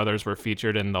Menendez brothers were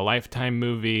featured in the Lifetime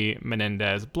movie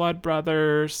Menendez Blood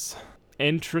Brothers.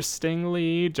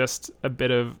 Interestingly, just a bit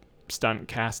of stunt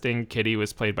casting, Kitty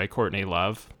was played by Courtney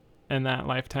Love in that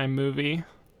Lifetime movie.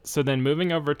 So then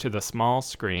moving over to the small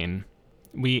screen,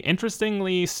 we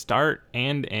interestingly start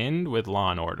and end with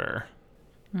Law & Order.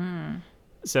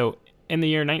 So in the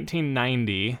year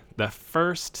 1990, the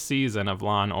first season of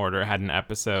Law & Order had an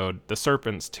episode, The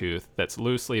Serpent's Tooth, that's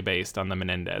loosely based on the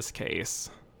Menendez case.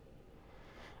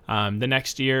 The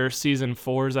next year, season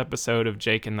 4's episode of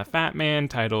Jake and the Fat Man,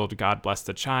 titled God Bless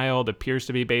the Child, appears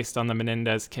to be based on the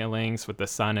Menendez killings, with the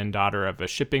son and daughter of a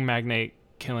shipping magnate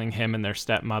killing him and their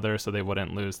stepmother so they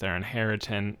wouldn't lose their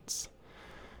inheritance.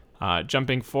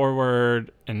 Jumping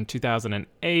forward, in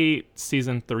 2008,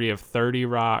 season 3 of 30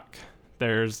 Rock,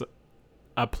 there's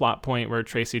a plot point where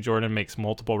Tracy Jordan makes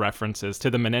multiple references to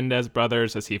the Menendez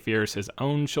brothers as he fears his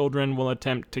own children will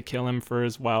attempt to kill him for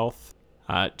his wealth.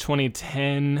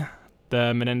 2010,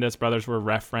 the Menendez brothers were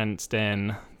referenced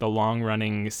in the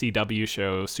long-running CW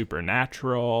show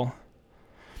Supernatural.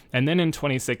 And then in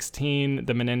 2016,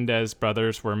 the Menendez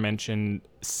brothers were mentioned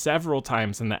several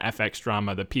times in the FX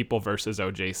drama The People vs.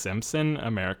 O.J. Simpson,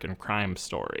 American Crime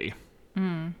Story.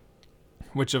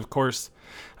 Which, of course,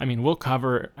 I mean, we'll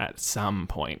cover at some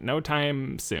point. No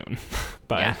time soon.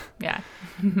 But yeah.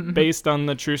 based on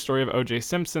the true story of O.J.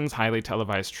 Simpson's highly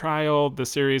televised trial, the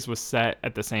series was set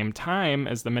at the same time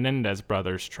as the Menendez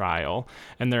brothers' trial.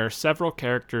 And there are several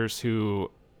characters who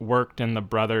worked in the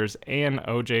brothers and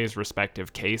O.J.'s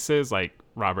respective cases, like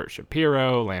Robert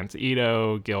Shapiro, Lance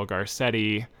Ito, Gil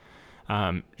Garcetti.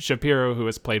 Shapiro, who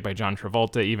was played by John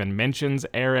Travolta, even mentions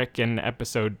Eric in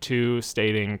episode 2,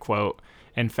 stating, quote,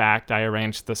 "In fact, I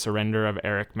arranged the surrender of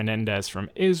Eric Menendez from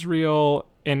Israel,"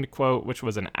 end quote, which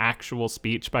was an actual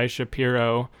speech by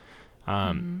Shapiro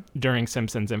during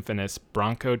Simpson's infamous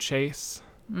Bronco chase.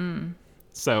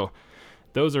 So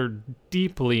those are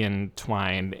deeply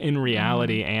entwined in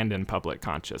reality and in public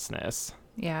consciousness.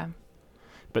 Yeah.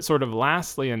 But sort of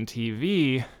lastly in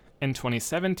TV, in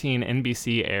 2017,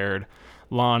 NBC aired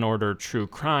Law & Order True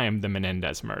Crime, The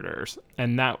Menendez Murders.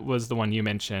 And that was the one you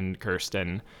mentioned,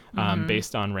 Kirsten,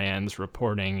 based on Rand's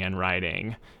reporting and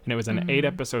writing. And it was an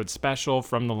 8-episode special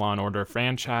from the Law & Order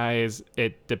franchise.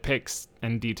 It depicts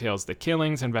and details the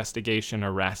killings, investigation,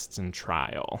 arrests, and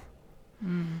trial.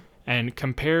 And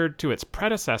compared to its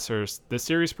predecessors, the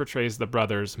series portrays the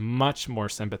brothers much more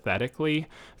sympathetically,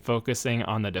 focusing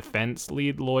on the defense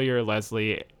lead lawyer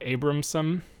Leslie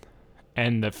Abramson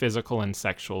and the physical and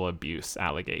sexual abuse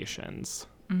allegations.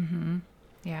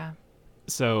 Yeah.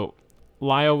 So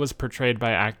Lyle was portrayed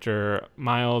by actor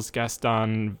Miles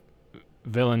Gaston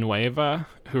Villanueva,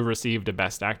 who received a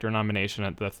Best Actor nomination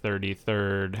at the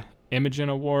 33rd Imagen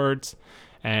Awards,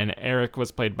 and Eric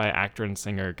was played by actor and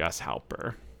singer Gus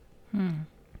Halper.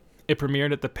 It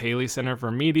premiered at the Paley Center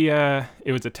for Media.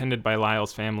 It was attended by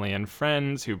Lyle's family and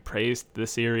friends who praised the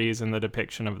series and the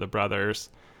depiction of the brothers.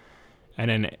 And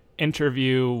an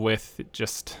interview with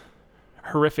just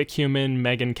horrific human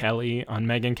Megyn Kelly on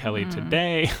Megyn Kelly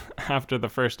Today after the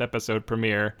first episode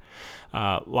premiere,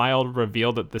 Lyle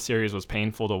revealed that the series was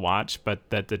painful to watch, but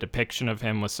that the depiction of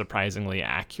him was surprisingly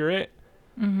accurate.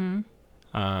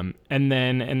 And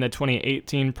then in the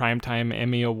 2018 Primetime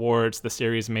Emmy Awards, the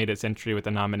series made its entry with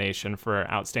a nomination for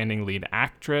Outstanding Lead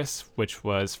Actress, which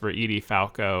was for Edie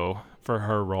Falco for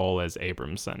her role as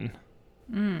Abramson.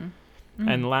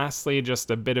 And lastly,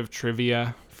 just a bit of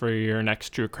trivia for your next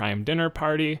true crime dinner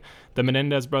party. The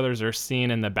Menendez brothers are seen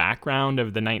in the background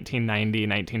of the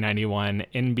 1990-1991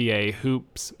 NBA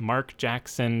Hoops Mark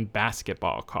Jackson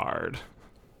basketball card.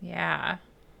 Yeah.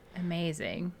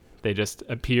 Amazing. They just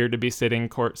appear to be sitting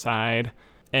courtside.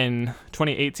 In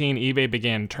 2018, eBay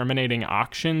began terminating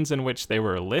auctions in which they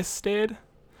were listed,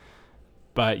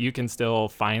 but you can still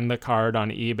find the card on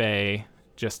eBay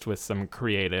just with some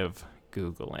creative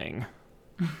Googling.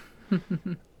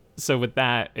 So with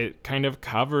that, it kind of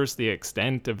covers the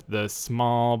extent of the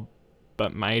small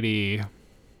but mighty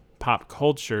pop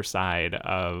culture side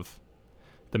of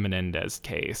the Menendez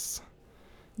case.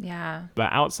 Yeah.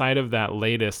 But outside of that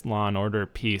latest Law & Order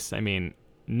piece, I mean,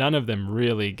 none of them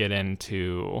really get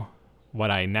into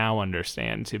what I now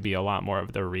understand to be a lot more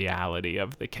of the reality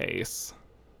of the case.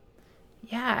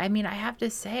 Yeah, I mean, I have to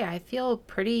say, I feel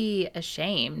pretty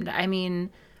ashamed. I mean,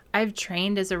 I've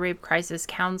trained as a rape crisis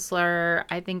counselor.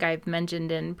 I think I've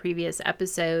mentioned in previous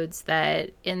episodes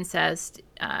that incest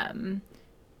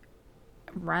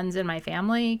runs in my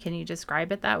family. Can you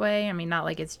describe it that way? I mean, not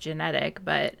like it's genetic,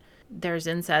 but there's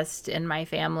incest in my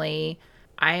family.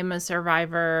 I'm a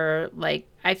survivor. Like,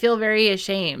 I feel very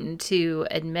ashamed to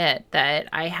admit that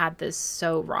I had this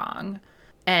so wrong.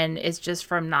 And it's just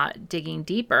from not digging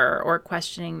deeper or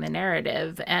questioning the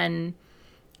narrative. And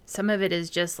some of it is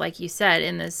just like you said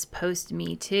in this post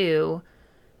Me Too,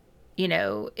 you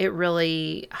know, it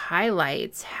really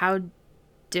highlights how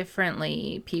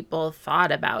differently people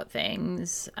thought about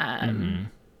things,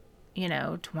 you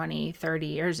know, 20, 30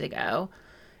 years ago.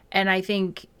 And I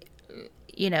think,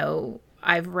 you know,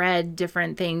 I've read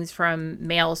different things from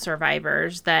male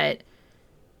survivors that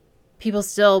people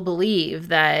still believe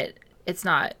that it's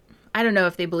not, I don't know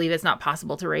if they believe it's not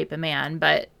possible to rape a man,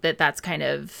 but that's kind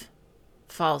of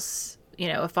false, you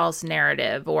know, a false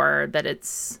narrative, or that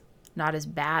it's not as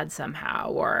bad somehow.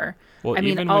 Or, Well, I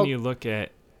mean, even when you look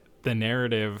at the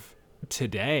narrative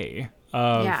today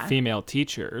of female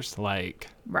teachers, like,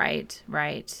 right.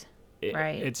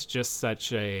 It's just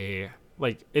such a,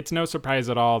 like, it's no surprise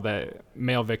at all that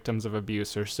male victims of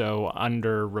abuse are so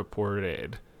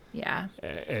underreported. Yeah.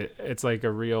 It's like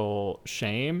a real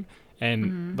shame.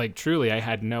 And like, truly, I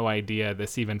had no idea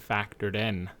this even factored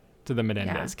in to the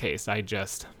Menendez case.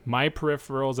 My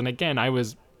peripherals, and again, I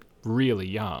was really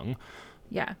young.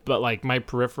 Yeah. But like, my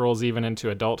peripherals even into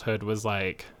adulthood was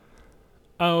like,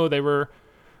 oh, they were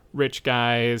rich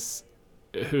guys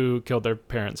who killed their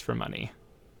parents for money.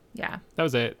 Yeah. That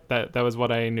was it. That was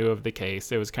what I knew of the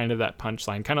case. It was kind of that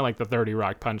punchline, kind of like the 30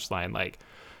 Rock punchline, like,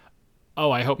 oh,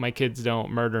 I hope my kids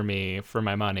don't murder me for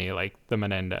my money, like the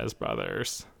Menendez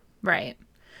brothers. Right.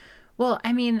 Well,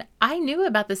 I mean, I knew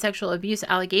about the sexual abuse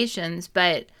allegations,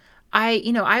 but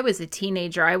I was a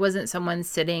teenager. I wasn't someone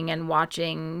sitting and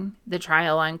watching the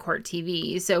trial on court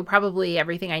TV. So probably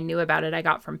everything I knew about it, I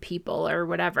got from People or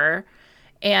whatever.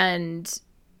 And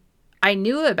I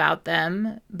knew about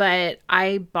them, but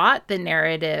I bought the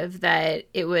narrative that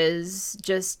it was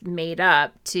just made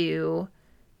up to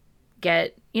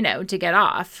get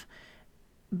off.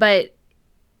 But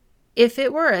if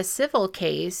it were a civil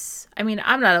case, I mean,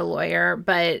 I'm not a lawyer,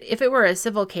 but if it were a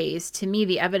civil case, to me,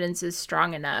 the evidence is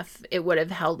strong enough. It would have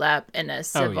held up in a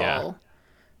civil. Oh, yeah.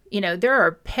 You know, there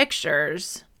are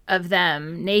pictures of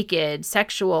them naked,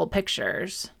 sexual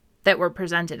pictures that were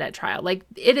presented at trial. Like,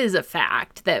 it is a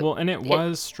fact that. Well, and it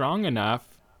was strong enough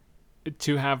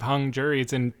to have hung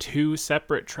juries in 2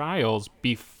 separate trials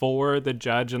before the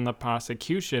judge and the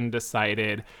prosecution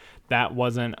decided that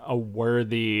wasn't a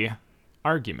worthy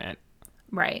argument.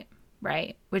 Right.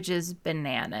 Which is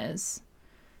bananas.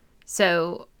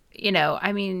 So, you know,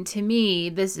 I mean, to me,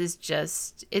 this is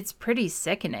just, it's pretty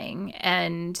sickening.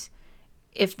 And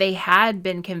if they had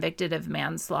been convicted of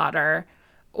manslaughter,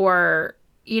 or,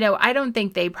 you know, I don't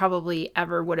think they probably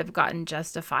ever would have gotten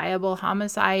justifiable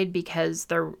homicide, because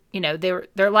their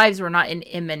lives were not in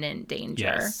imminent danger.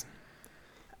 Yes.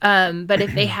 But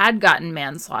if they had gotten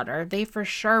manslaughter, they for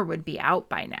sure would be out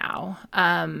by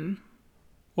now.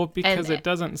 Well, because it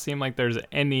doesn't seem like there's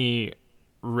any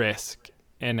risk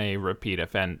in a repeat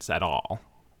offense at all.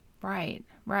 Right.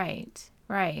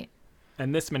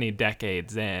 And this many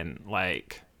decades in,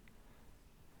 like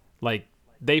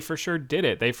they for sure did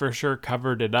it. They for sure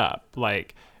covered it up.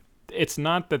 Like, it's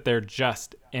not that they're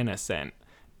just innocent.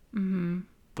 Mm-hmm.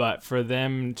 But for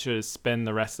them to spend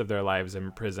the rest of their lives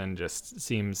in prison just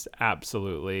seems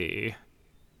absolutely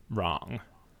wrong.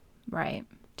 Right.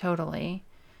 Totally.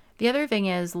 The other thing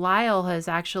is, Lyle has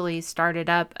actually started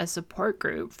up a support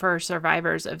group for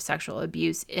survivors of sexual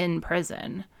abuse in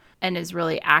prison and is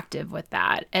really active with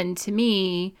that. And to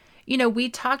me, you know, we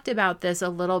talked about this a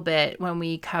little bit when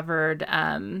we covered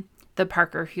the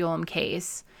Parker Hulam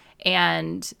case.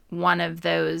 And one of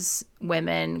those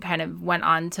women kind of went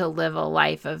on to live a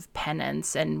life of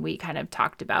penance. And we kind of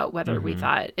talked about whether we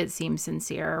thought it seemed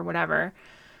sincere or whatever.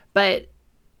 But,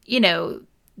 you know,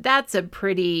 that's a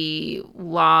pretty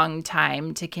long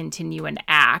time to continue an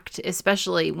act,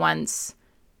 especially once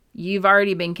you've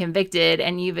already been convicted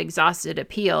and you've exhausted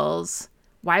appeals.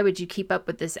 Why would you keep up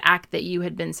with this act that you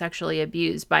had been sexually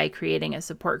abused by creating a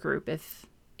support group if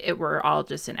it were all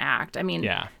just an act? I mean,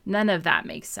 None of that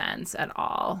makes sense at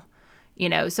all. You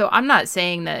know, so I'm not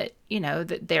saying that, you know,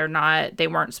 that they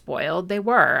weren't spoiled. They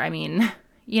were. I mean,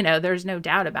 you know, there's no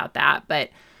doubt about that. But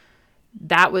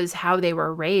that was how they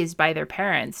were raised by their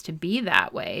parents, to be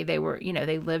that way. They were, you know,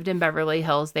 they lived in Beverly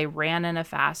Hills. They ran in a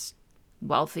fast,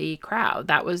 wealthy crowd.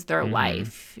 That was their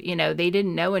life. You know, they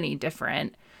didn't know any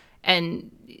different. And,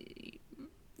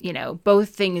 you know,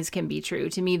 both things can be true.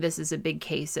 To me, this is a big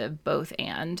case of both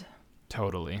and.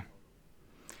 Totally.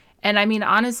 And I mean,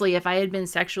 honestly, if I had been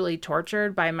sexually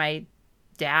tortured by my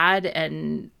dad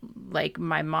and, like,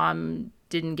 my mom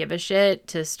didn't give a shit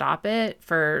to stop it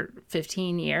for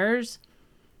 15 years,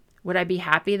 would I be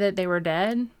happy that they were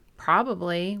dead?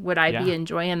 Probably. Would I be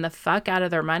enjoying the fuck out of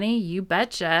their money? You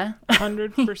betcha.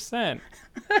 100%.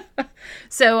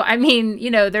 So, I mean,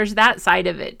 you know, there's that side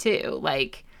of it too.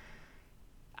 Like,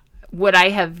 would I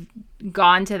have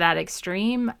gone to that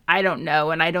extreme? I don't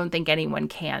know. And I don't think anyone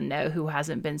can know who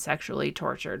hasn't been sexually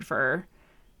tortured for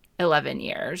 11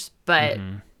 years. But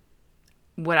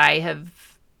would I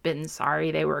have been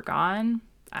sorry they were gone?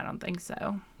 I don't think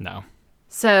so. No.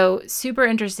 So super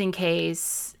interesting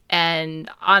case. And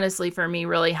honestly, for me,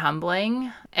 really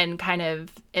humbling, and kind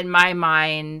of, in my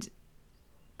mind,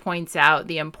 points out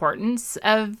the importance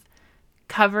of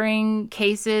covering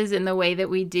cases in the way that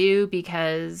we do,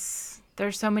 because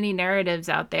there's so many narratives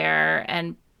out there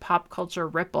and pop culture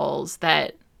ripples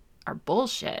that are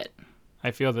bullshit.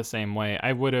 I feel the same way.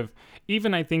 I would have,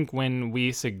 even I think when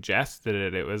we suggested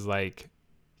it, it was like,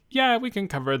 yeah, we can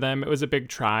cover them. It was a big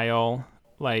trial.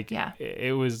 Like, Yeah.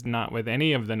 it was not with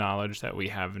any of the knowledge that we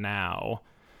have now.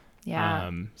 Yeah.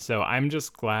 So I'm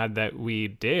just glad that we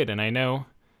did. And I know,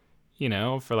 you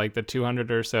know, for like the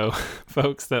 200 or so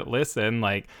folks that listen,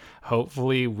 like,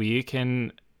 hopefully we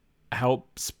can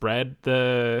help spread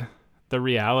the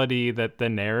reality that the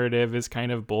narrative is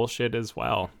kind of bullshit as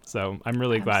well. So I'm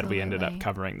really glad we ended up Absolutely.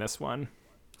 covering this one.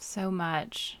 So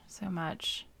much.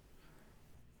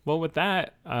 Well, with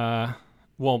that,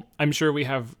 well, I'm sure we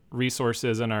have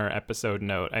resources in our episode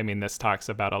note. I mean, this talks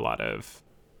about a lot of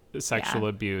sexual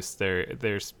abuse.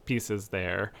 There's pieces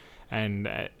there. And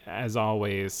as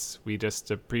always, we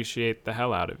just appreciate the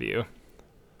hell out of you.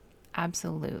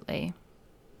 Absolutely.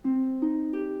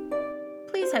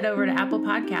 Please head over to Apple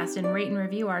Podcast and rate and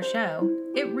review our show.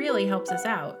 It really helps us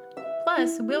out.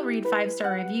 Plus, we'll read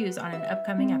 5-star reviews on an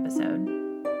upcoming episode.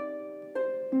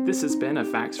 This has been a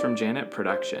Facts from Janet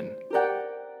production.